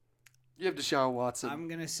 You have Deshaun Watson. I'm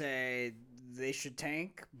going to say they should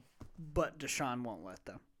tank, but Deshaun won't let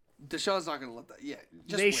them. Deshaun's not going to let that. Yeah.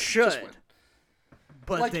 They should.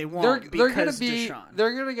 But they won't because Deshaun.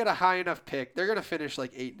 They're going to get a high enough pick. They're going to finish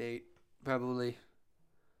like 8-8 probably.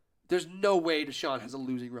 There's no way Deshaun has a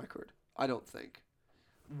losing record. I don't think.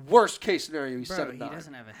 Worst case scenario, he's 7-9. He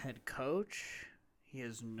doesn't have a head coach. He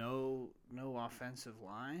has no offensive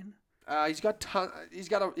line. He's got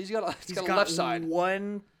a left side.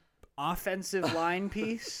 One offensive line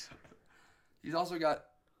piece. He's also got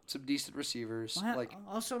some decent receivers. Well, like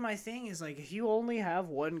also my thing is like if you only have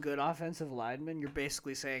one good offensive lineman, you're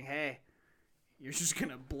basically saying, hey, you're just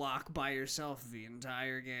gonna block by yourself the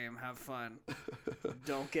entire game. Have fun.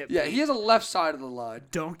 Don't get beat. Yeah, he has a left side of the line.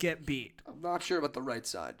 Don't get beat. I'm not sure about the right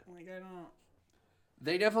side. Like I don't.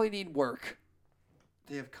 They definitely need work.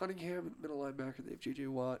 They have Cunningham at middle linebacker. They have J.J.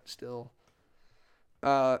 Watt still.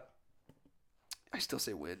 I still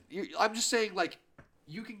say win. I'm just saying, like,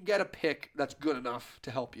 you can get a pick that's good enough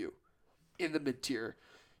to help you in the mid-tier.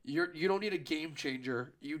 You don't need a game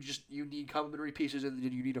changer. You need complementary pieces, and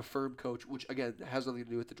then you need a firm coach, which, again, has nothing to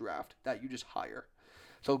do with the draft, that you just hire.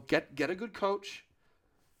 So get a good coach.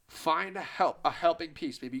 Find a helping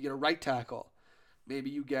piece. Maybe you get a right tackle. Maybe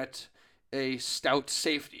you get a stout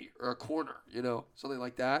safety or a corner, something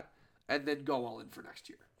like that, and then go all in for next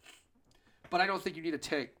year. But I don't think you need a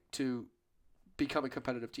tank to become a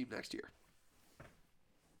competitive team next year.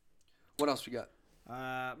 What else we got?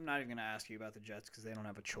 I'm not even going to ask you about the Jets because they don't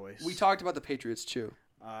have a choice. We talked about the Patriots too.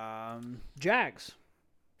 Jags.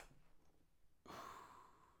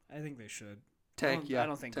 I think they should. Tank, I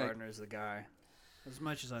don't think Gardner's the guy. As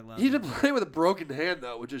much as I love him. He's been playing with a broken hand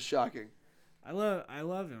though, which is shocking. I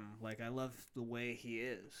love him. Like I love the way he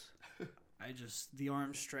is. The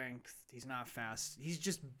arm strength. He's not fast. He's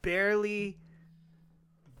just barely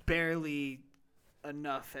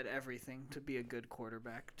enough at everything to be a good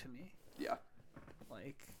quarterback to me. Yeah.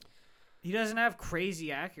 Like he doesn't have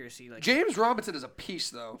crazy accuracy. Like James Robinson is a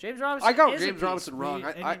piece though. James Robinson. I got James Robinson wrong.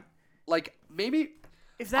 Maybe.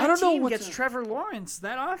 If that team gets Trevor Lawrence,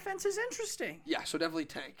 that offense is interesting. Yeah, so definitely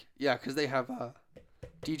tank. Yeah, because they have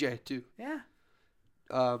DJ too. Yeah.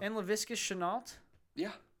 And Laviska Shenault.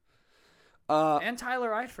 Yeah. And Tyler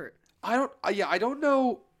Eifert. I don't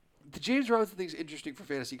know. The James Robinson thing is interesting for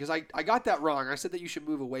fantasy because I got that wrong. I said that you should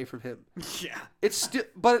move away from him. Yeah. It's still,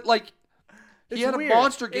 but like, he had weird. A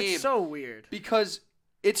monster game. It's so weird because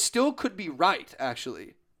it still could be right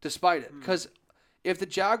actually, despite it. Because if the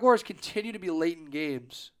Jaguars continue to be late in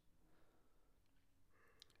games,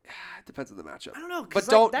 it depends on the matchup. I don't know. But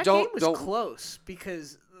that game was close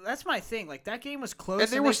because that's my thing. Like that game was close, And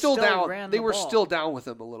they were still down. ran They the were ball. still down with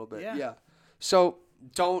him a little bit. Yeah. Yeah. So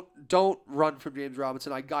don't run from James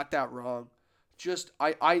Robinson. I got that wrong. Just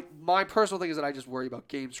my personal thing is that I just worry about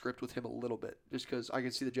game script with him a little bit, just because I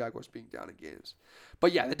can see the Jaguars being down in games.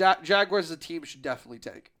 But yeah, the Jaguars as a team should definitely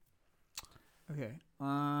tank. Okay.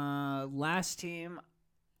 Last team,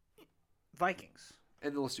 Vikings.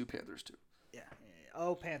 And then let's do Panthers too. Yeah.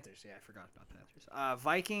 Oh, Panthers. Yeah, I forgot about Panthers.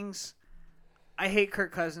 Vikings. I hate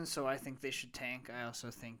Kirk Cousins, so I think they should tank. I also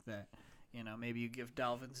think that, maybe you give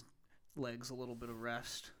Dalvin's legs a little bit of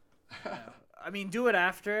rest. I mean, do it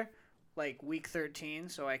after, like, week 13,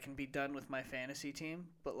 so I can be done with my fantasy team.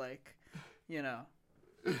 But, like,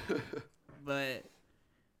 but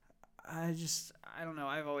I don't know.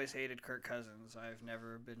 I've always hated Kirk Cousins. I've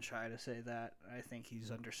never been shy to say that. I think he's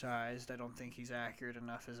undersized. I don't think he's accurate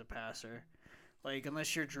enough as a passer. Like,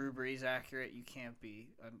 unless you're Drew Brees accurate, you can't be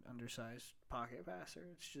an undersized pocket passer.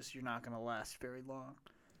 It's just you're not going to last very long.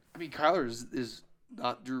 I mean, Kyler is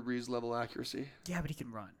not Drew Brees level accuracy. Yeah, but he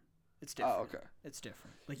can run. It's different. Oh, okay. It's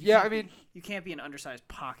different. Like, you can't be an undersized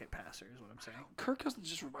pocket passer is what I'm saying. Kirk Cousins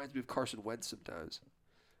just reminds me of Carson Wentz sometimes.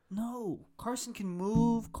 No. Carson can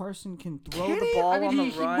move. Carson can throw Can the he? ball I mean, on the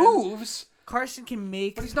he run. moves, Carson can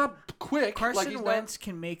make... but he's not quick. Carson Wentz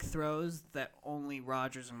can make throws that only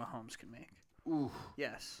Rodgers and Mahomes can make. Ooh.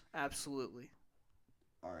 Yes, absolutely.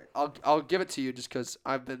 All right, I'll give it to you just because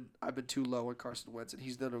I've been too low on Carson Wentz and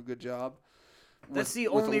he's done a good job. That's the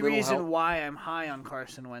only reason why I'm high on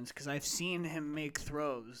Carson Wentz, because I've seen him make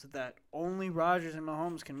throws that only Rodgers and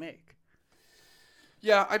Mahomes can make.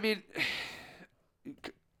 Yeah, I mean,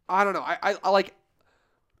 I don't know. I like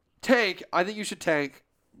tank. I think you should tank,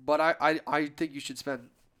 but I think you should spend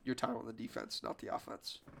your time on the defense, not the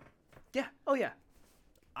offense. Yeah. Oh yeah.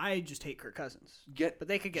 I just hate Kirk Cousins. But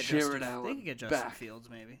they could get Jared Allen. They could get Justin back. Fields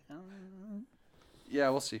maybe. Yeah,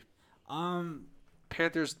 we'll see.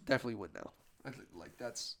 Panthers definitely win now. I think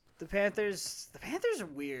that's the Panthers. The Panthers are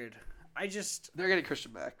weird. they're getting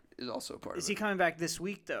Christian back is also a part of it. Is he coming back this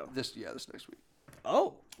week though? This next week.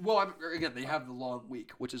 Oh. Well, again, they have the long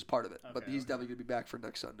week, which is part of it, but he's definitely going to be back for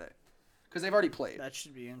next Sunday because they've already played. That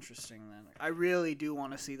should be interesting then. I really do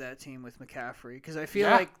want to see that team with McCaffrey because I feel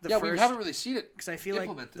like we haven't really seen it. Because I feel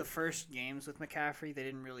like the first games with McCaffrey, they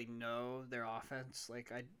didn't really know their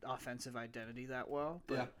offensive identity that well.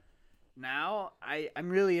 But now I'm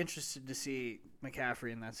really interested to see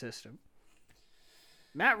McCaffrey in that system.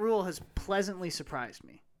 Matt Rule has pleasantly surprised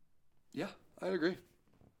me. Yeah, I agree.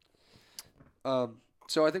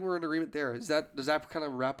 So I think we're in agreement there. Does that kind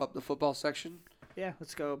of wrap up the football section? Yeah,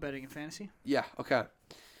 let's go betting and fantasy. Yeah, okay.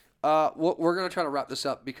 We're going to try to wrap this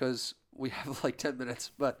up because we have like 10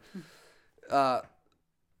 minutes, but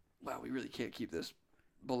we really can't keep this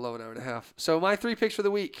below an hour and a half. So my 3 picks for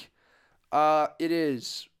the week, it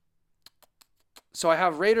is, so I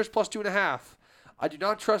have Raiders plus 2.5. I do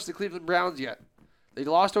not trust the Cleveland Browns yet. They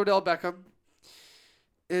lost Odell Beckham.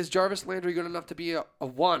 Is Jarvis Landry good enough to be a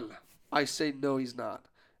 1? I say no, he's not.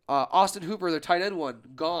 Austin Hooper, their tight end 1,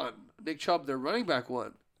 gone. Nick Chubb, their running back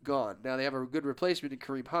 1, gone. Now they have a good replacement in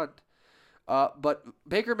Kareem Hunt. But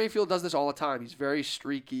Baker Mayfield does this all the time. He's very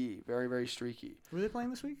streaky, very, very streaky. Who are they playing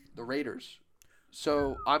this week? The Raiders.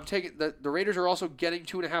 So I'm taking the Raiders are also getting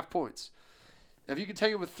 2.5 points. If you can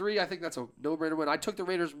take it with 3, I think that's a no-brainer win. I took the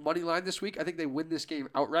Raiders money line this week. I think they win this game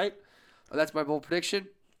outright. That's my bold prediction.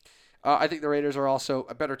 I think the Raiders are also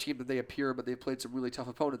a better team than they appear, but they've played some really tough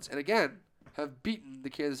opponents. And again, have beaten the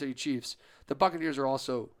Kansas City Chiefs. The Buccaneers are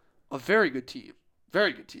also a very good team.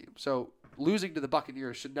 Very good team. So losing to the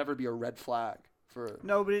Buccaneers should never be a red flag.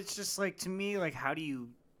 No, but it's just like, to me, like, how do you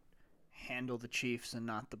handle the Chiefs and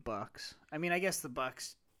not the Bucs? I mean, I guess the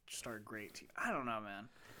Bucs just are a great team. I don't know, man.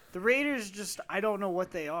 The Raiders I don't know what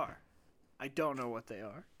they are. I don't know what they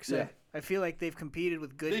are. Because I feel like they've competed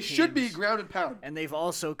with good teams. They should be ground and pound. And they've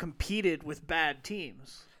also competed with bad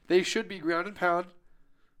teams. They should be ground and pound.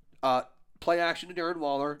 Play action to Darren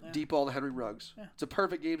Waller, deep ball to Henry Ruggs. Yeah. It's a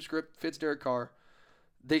perfect game script. Fits Derek Carr.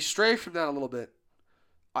 They stray from that a little bit.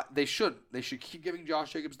 They shouldn't. They should keep giving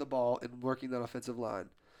Josh Jacobs the ball and working that offensive line.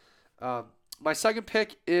 My second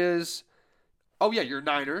pick is, your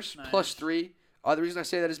Niners. Plus 3. The reason I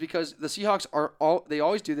say that is because the Seahawks they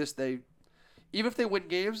always do this. Even if they win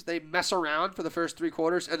games, they mess around for the first 3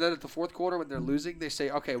 quarters, and then at the fourth quarter when they're losing, they say,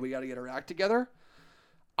 okay, we got to get our act together.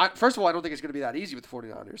 First of all, I don't think it's going to be that easy with the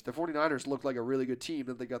 49ers. The 49ers look like a really good team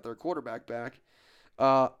that they got their quarterback back.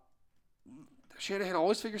 Shanahan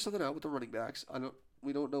always figures something out with the running backs.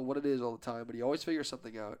 We don't know what it is all the time, but he always figures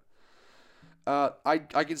something out.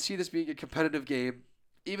 I can see this being a competitive game.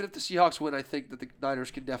 even if the Seahawks win, I think that the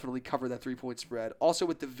Niners can definitely cover that 3-point spread. Also,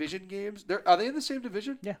 with division games, are they in the same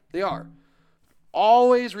division? Yeah. They are.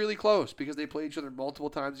 Always really close because they play each other multiple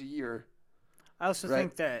times a year. I also Right.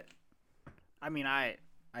 think that, I mean, I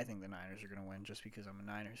think the Niners are going to win just because I'm a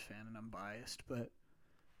Niners fan and I'm biased, but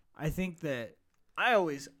I think that I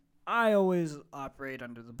always operate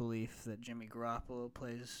under the belief that Jimmy Garoppolo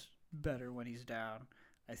plays better when he's down.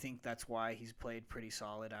 I think that's why he's played pretty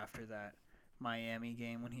solid after that Miami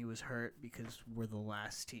game when he was hurt, because we're the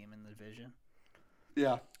last team in the division.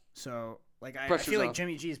 Yeah. So, like, I Pressure's feel like off.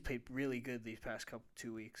 Jimmy G's played really good these past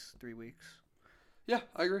 3 weeks. Yeah,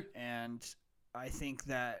 I agree. And I think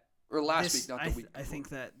that Or last week, not the week. I think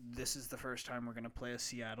that this is the first time we're going to play a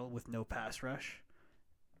Seattle with no pass rush,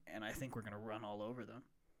 and I think we're going to run all over them.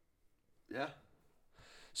 Yeah.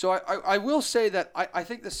 So I will say that I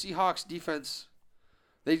think the Seahawks defense,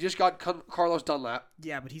 they just got Carlos Dunlap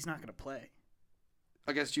Yeah, but he's not going to play.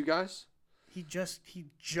 against you guys. He just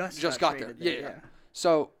got there. traded Yeah.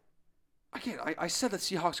 So, again, I said that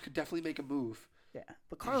Seahawks could definitely make a move. Yeah.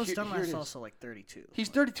 But Carlos Here it Dunlap's is. also like 32. He's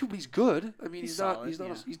 32, but he's good. I mean, He's he's not. solid, He's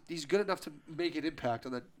not. yeah. He's good enough to make an impact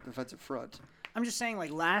on that defensive front. I'm just saying,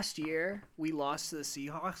 like, last year we lost to the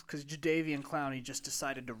Seahawks because Jadeveon Clowney just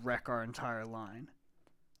decided to wreck our entire line.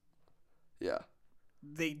 Yeah.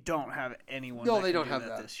 They don't have anyone. No, that they can don't do have that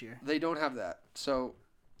that. this year. They don't have that. So,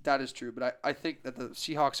 that is true. But I think that the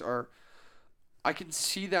Seahawks are. I can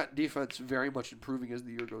see that defense very much improving as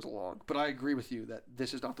the year goes along. But I agree with you that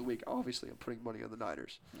this is not the week. Obviously, I'm putting money on the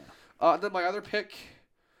Niners. Yeah. And then my other pick,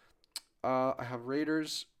 I have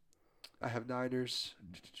Raiders. I have Niners.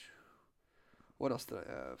 What else did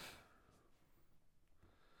I have?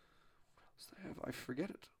 I forget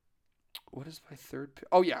it. What is my third pick?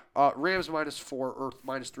 Oh, yeah. Rams -4 or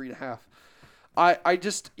 -3.5.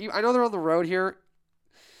 I know they're on the road here.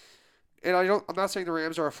 And I'm not saying the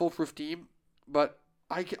Rams are a foolproof team, but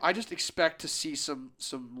I just expect to see some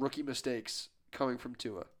rookie mistakes coming from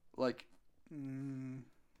Tua. Like,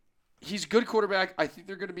 he's a good quarterback. I think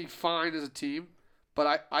they're going to be fine as a team.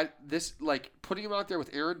 But putting him out there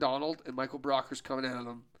with Aaron Donald and Michael Brockers coming at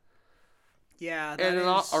him, Yeah, and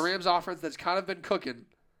a Rams offense that's kind of been cooking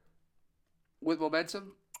with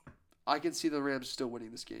momentum, I can see the Rams still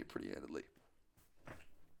winning this game pretty handedly.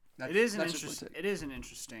 It is That's just my take. It is an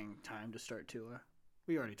interesting time to start Tua.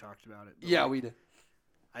 We already talked about it. but, Yeah, like, we did.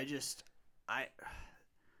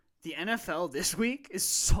 The NFL this week is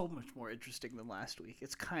so much more interesting than last week.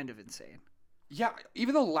 It's kind of insane. Yeah,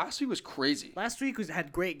 even though last week was crazy. Last week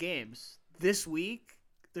had great games. This week,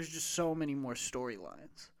 there's just so many more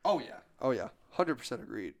storylines. Oh yeah, 100%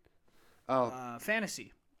 agreed.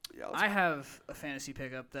 Fantasy. Yeah, I have a fantasy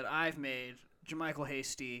pickup that I've made. JaMychal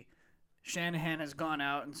Hasty. Shanahan has gone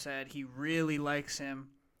out and said he really likes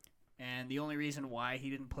him, and the only reason why he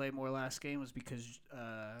didn't play more last game was because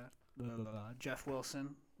Jeff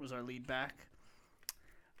Wilson was our lead back.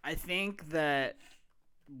 I think that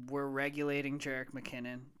we're regulating Jerick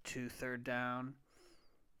McKinnon to third down,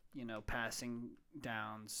 passing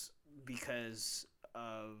downs because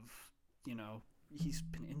of, he's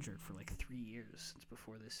been injured for like 3 years since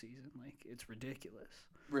before this season. Like, it's ridiculous.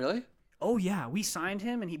 really? Oh, yeah. We signed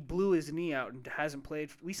him, and he blew his knee out and hasn't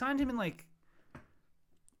played. We signed him in,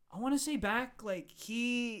 I want to say back,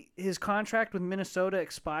 his contract with Minnesota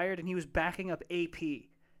expired, and he was backing up AP.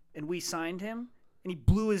 And we signed him, and he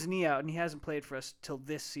blew his knee out, and he hasn't played for us till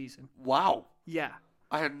this season. Wow, Yeah.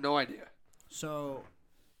 I had no idea. So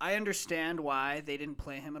I understand why they didn't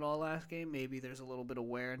play him at all last game. Maybe there's a little bit of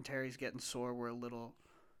wear and tear. He's getting sore. We're a little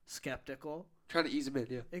skeptical. Trying to ease him in,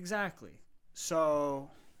 yeah. Exactly.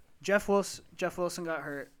 So Jeff Wilson got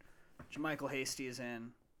hurt. JaMychal Hasty is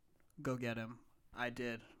in. Go get him. I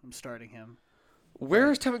did. I'm starting him.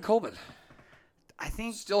 Where is Tevin Coleman? I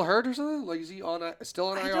think Still hurt or something? Like, is he still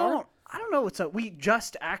on IR? I don't know what's up. We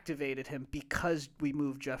just activated him because we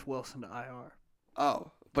moved Jeff Wilson to IR.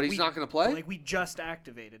 Oh, but he's not going to play? We just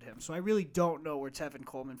activated him. So I really don't know where Tevin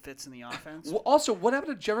Coleman fits in the offense. Well, also, what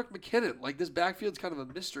happened to Jerick McKinnon? Like, this backfield's kind of a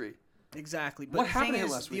mystery. Exactly. But What the happened thing to him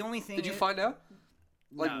is, last week? The only thing Did you is- find out?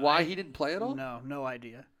 Like, No, why he didn't play at all? No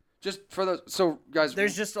idea. Just for those. So, guys.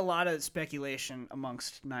 There's just a lot of speculation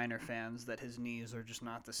amongst Niner fans that his knees are just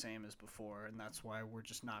not the same as before, and that's why we're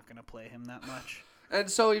just not going to play him that much. And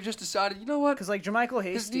so you just decided, you know what? Because JaMychal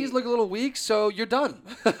Hasty, His knees look a little weak, so you're done.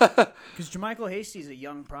 because JaMychal Hasty's a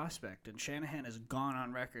young prospect, and Shanahan has gone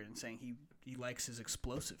on record and saying he likes his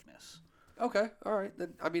explosiveness. Okay, all right.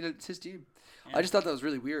 Then I mean, it's his team. Yeah. I just thought that was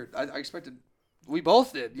really weird. I expected. We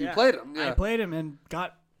both did. You Yeah. played him. Yeah. I played him and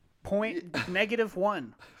got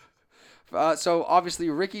 -1. So obviously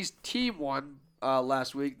Ricky's team won,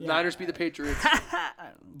 last week. Yeah. Niners beat the Patriots.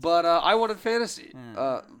 But I won in fantasy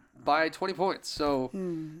by 20 points. So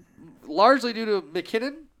largely due to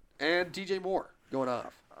McKinnon and DJ Moore going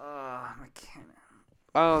off.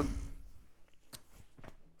 McKinnon.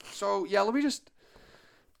 So yeah, let me just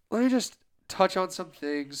touch on some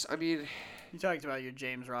things. I mean, You talked about your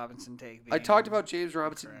James Robinson take. I talked about James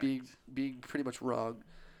Robinson correct. being pretty much wrong.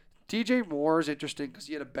 DJ Moore is interesting because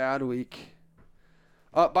he had a bad week.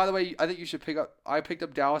 By the way, I think you should pick up. I picked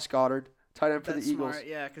up Dallas Goedert, tight end for That's the Eagles. smart,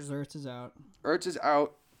 yeah, because Ertz is out. Ertz is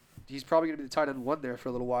out. He's probably going to be the tight end 1 there for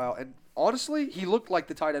a little while. And honestly, he looked like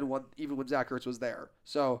the tight end 1 even when Zach Ertz was there.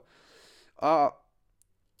 So, Jamal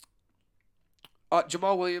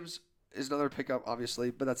Williams is another pickup,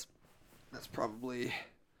 obviously, but that's probably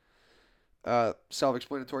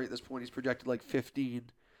self-explanatory at this point. He's projected like 15.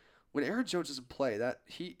 When Aaron Jones doesn't play, that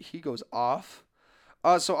he goes off.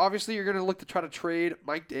 So obviously you're going to look to try to trade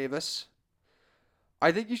Mike Davis.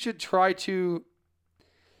 I think you should try to.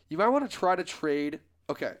 You might want to try to trade.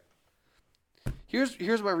 Okay.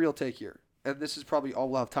 Here's my real take here, and this is probably all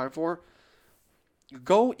we'll have time for.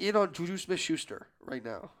 Go in on Juju Smith-Schuster right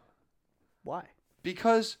now Why?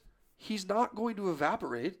 because he's not going to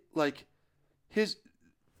evaporate. Like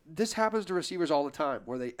this happens to receivers all the time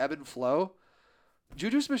where they ebb and flow.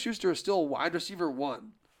 Juju Smith-Schuster is still a wide receiver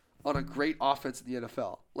 1 on a great offense in the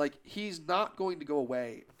NFL. Like, he's not going to go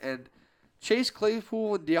away. And Chase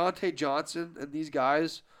Claypool and Deontay Johnson and these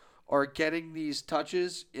guys are getting these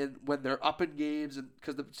touches when they're up in games, and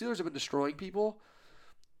because the Steelers have been destroying people.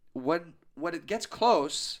 When it gets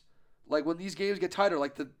close, like when these games get tighter,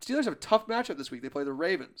 like the Steelers have a tough matchup this week. They play the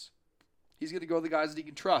Ravens. He's going to go with the guys that he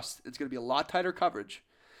can trust. It's going to be a lot tighter coverage.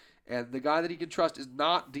 And the guy that he can trust is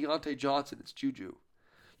not Deontay Johnson. It's Juju.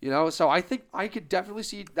 So I think I could definitely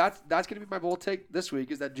see that's going to be my bold take this week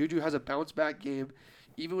is that Juju has a bounce back game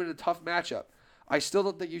even in a tough matchup. I still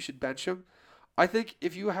don't think you should bench him. I think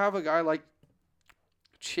if you have a guy like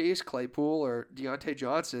Chase Claypool or Deontay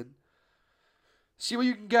Johnson, see what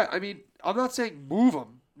you can get. I mean, I'm not saying move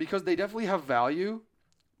them because they definitely have value,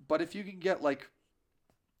 but if you can get like,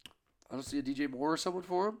 I don't see a DJ Moore or someone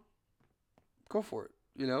for him, go for it.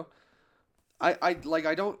 I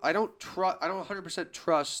don't 100%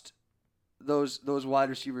 trust those wide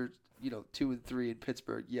receivers, 2 and 3 in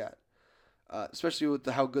Pittsburgh yet, especially with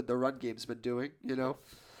how good the run game's been doing,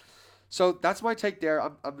 So that's my take there.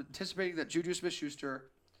 I'm anticipating that Juju Smith-Schuster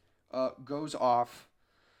goes off.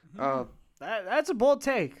 That's a bold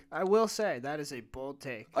take. I will say that is a bold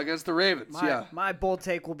take. Against the Ravens, My bold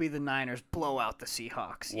take will be the Niners blow out the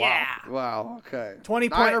Seahawks. Wow. Yeah. Wow. Okay. 20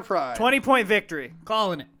 Niner pride. 20-point victory.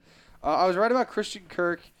 Calling it. I was right about Christian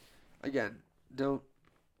Kirk. Again,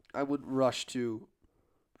 I wouldn't rush to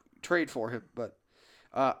trade for him, but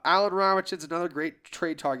Allen Robinson's another great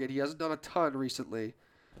trade target. He hasn't done a ton recently,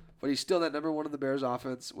 but he's still that number 1 in the Bears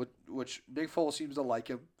offense, which Nick Foles seems to like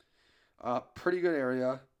him. Pretty good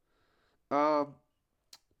area.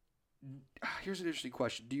 Here's an interesting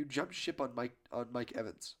question: do you jump ship on Mike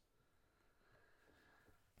Evans?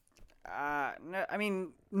 No, I mean,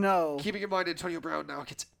 no. Keeping in mind Antonio Brown now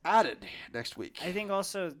gets added next week. I think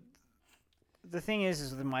also the thing is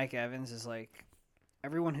with Mike Evans is like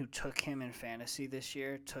everyone who took him in fantasy this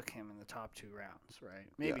year took him in the top 2 rounds, right?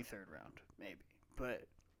 Maybe 3rd round, maybe. But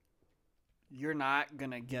you're not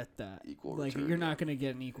going to get that. Equal like return, you're not going to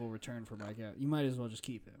get an equal return for Mike Evans. You might as well just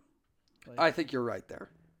keep him. I think you're right there.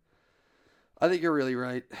 I think you're really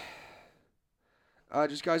right.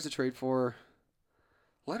 Just guys to trade for.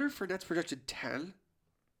 Leonard Fournette's projected 10.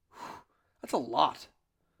 That's a lot.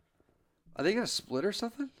 Are they going to split or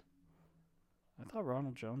something? I thought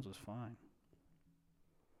Ronald Jones was fine.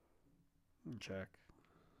 Let me check.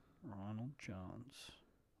 Ronald Jones.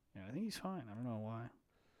 Yeah, I think he's fine. I don't know why.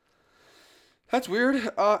 That's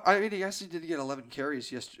weird. I mean, I guess he did get 11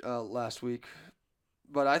 carries last week.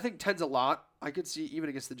 But I think 10's a lot. I could see even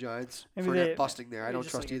against the Giants. Fournette busting there. I don't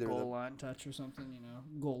trust either of them. Goal line touch or something,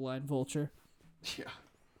 goal line vulture. Yeah.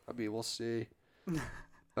 I mean, we'll see.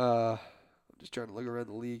 I'm just trying to look around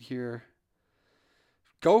the league here.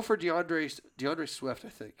 Go for DeAndre Swift, I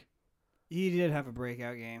think. He did have a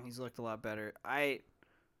breakout game. He's looked a lot better. I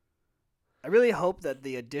really hope that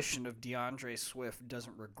the addition of DeAndre Swift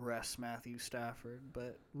doesn't regress Matthew Stafford,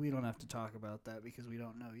 but we don't have to talk about that because we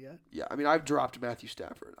don't know yet. Yeah, I mean, I've dropped Matthew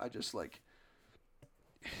Stafford. I just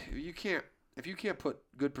if you can't put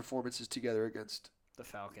good performances together against the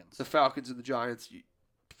Falcons and the Giants,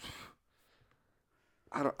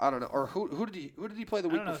 I don't know. Or who did he play the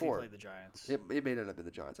week before? I don't know if he played the Giants. It may not have been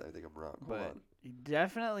the Giants. I think I'm wrong. Hold on. He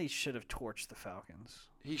definitely should have torched the Falcons.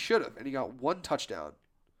 He should have, and he got 1 touchdown.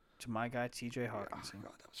 to my guy T.J. Oh, Hawkinson.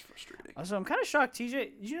 God, that was frustrating. Also, I'm kind of shocked. Did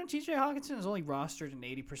you know T.J. Hawkinson is only rostered in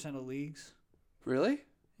 80% of leagues? Really?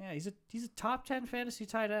 Yeah, he's a top 10 fantasy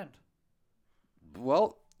tight end.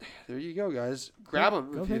 Well, there you go, guys. Grab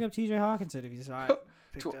him. Go if pick you- up T.J. Hawkinson if he's not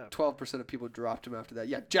picked up. 12% of people dropped him after that.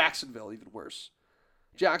 Yeah, Jacksonville, even worse.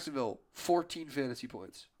 Jacksonville, 14 fantasy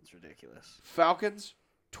points. That's ridiculous. Falcons,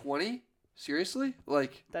 20? Seriously?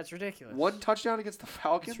 Like, That's ridiculous. one touchdown against the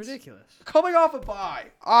Falcons? That's ridiculous. Coming off a bye.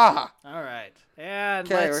 Ah. All right. And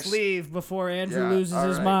 'Kay, let's we're leave before Andrew Yeah, loses all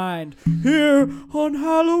his right. mind. Here on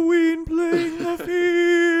Halloween playing the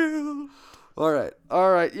field. All right.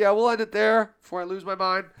 All right. Yeah, we'll end it there before I lose my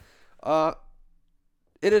mind.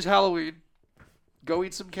 It is Halloween. Go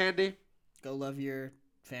eat some candy. Go love your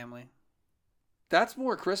family. That's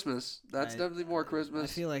more Christmas. That's I- definitely more I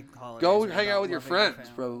Christmas. feel like holidays Go are hang about out with your loving your friends,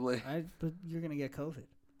 family. probably. But you're going to get COVID.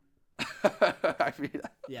 I mean,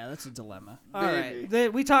 Yeah, that's a dilemma. All Maybe.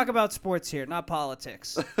 right. We talk about sports here, not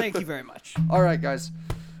politics. Thank you very much. all right, guys.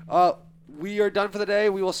 We are done for the day.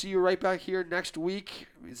 We will see you right back here next week.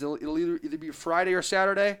 It'll either be Friday or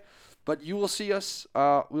Saturday, but you will see us.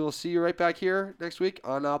 We will see you right back here next week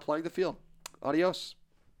on Playing the Field. Adios.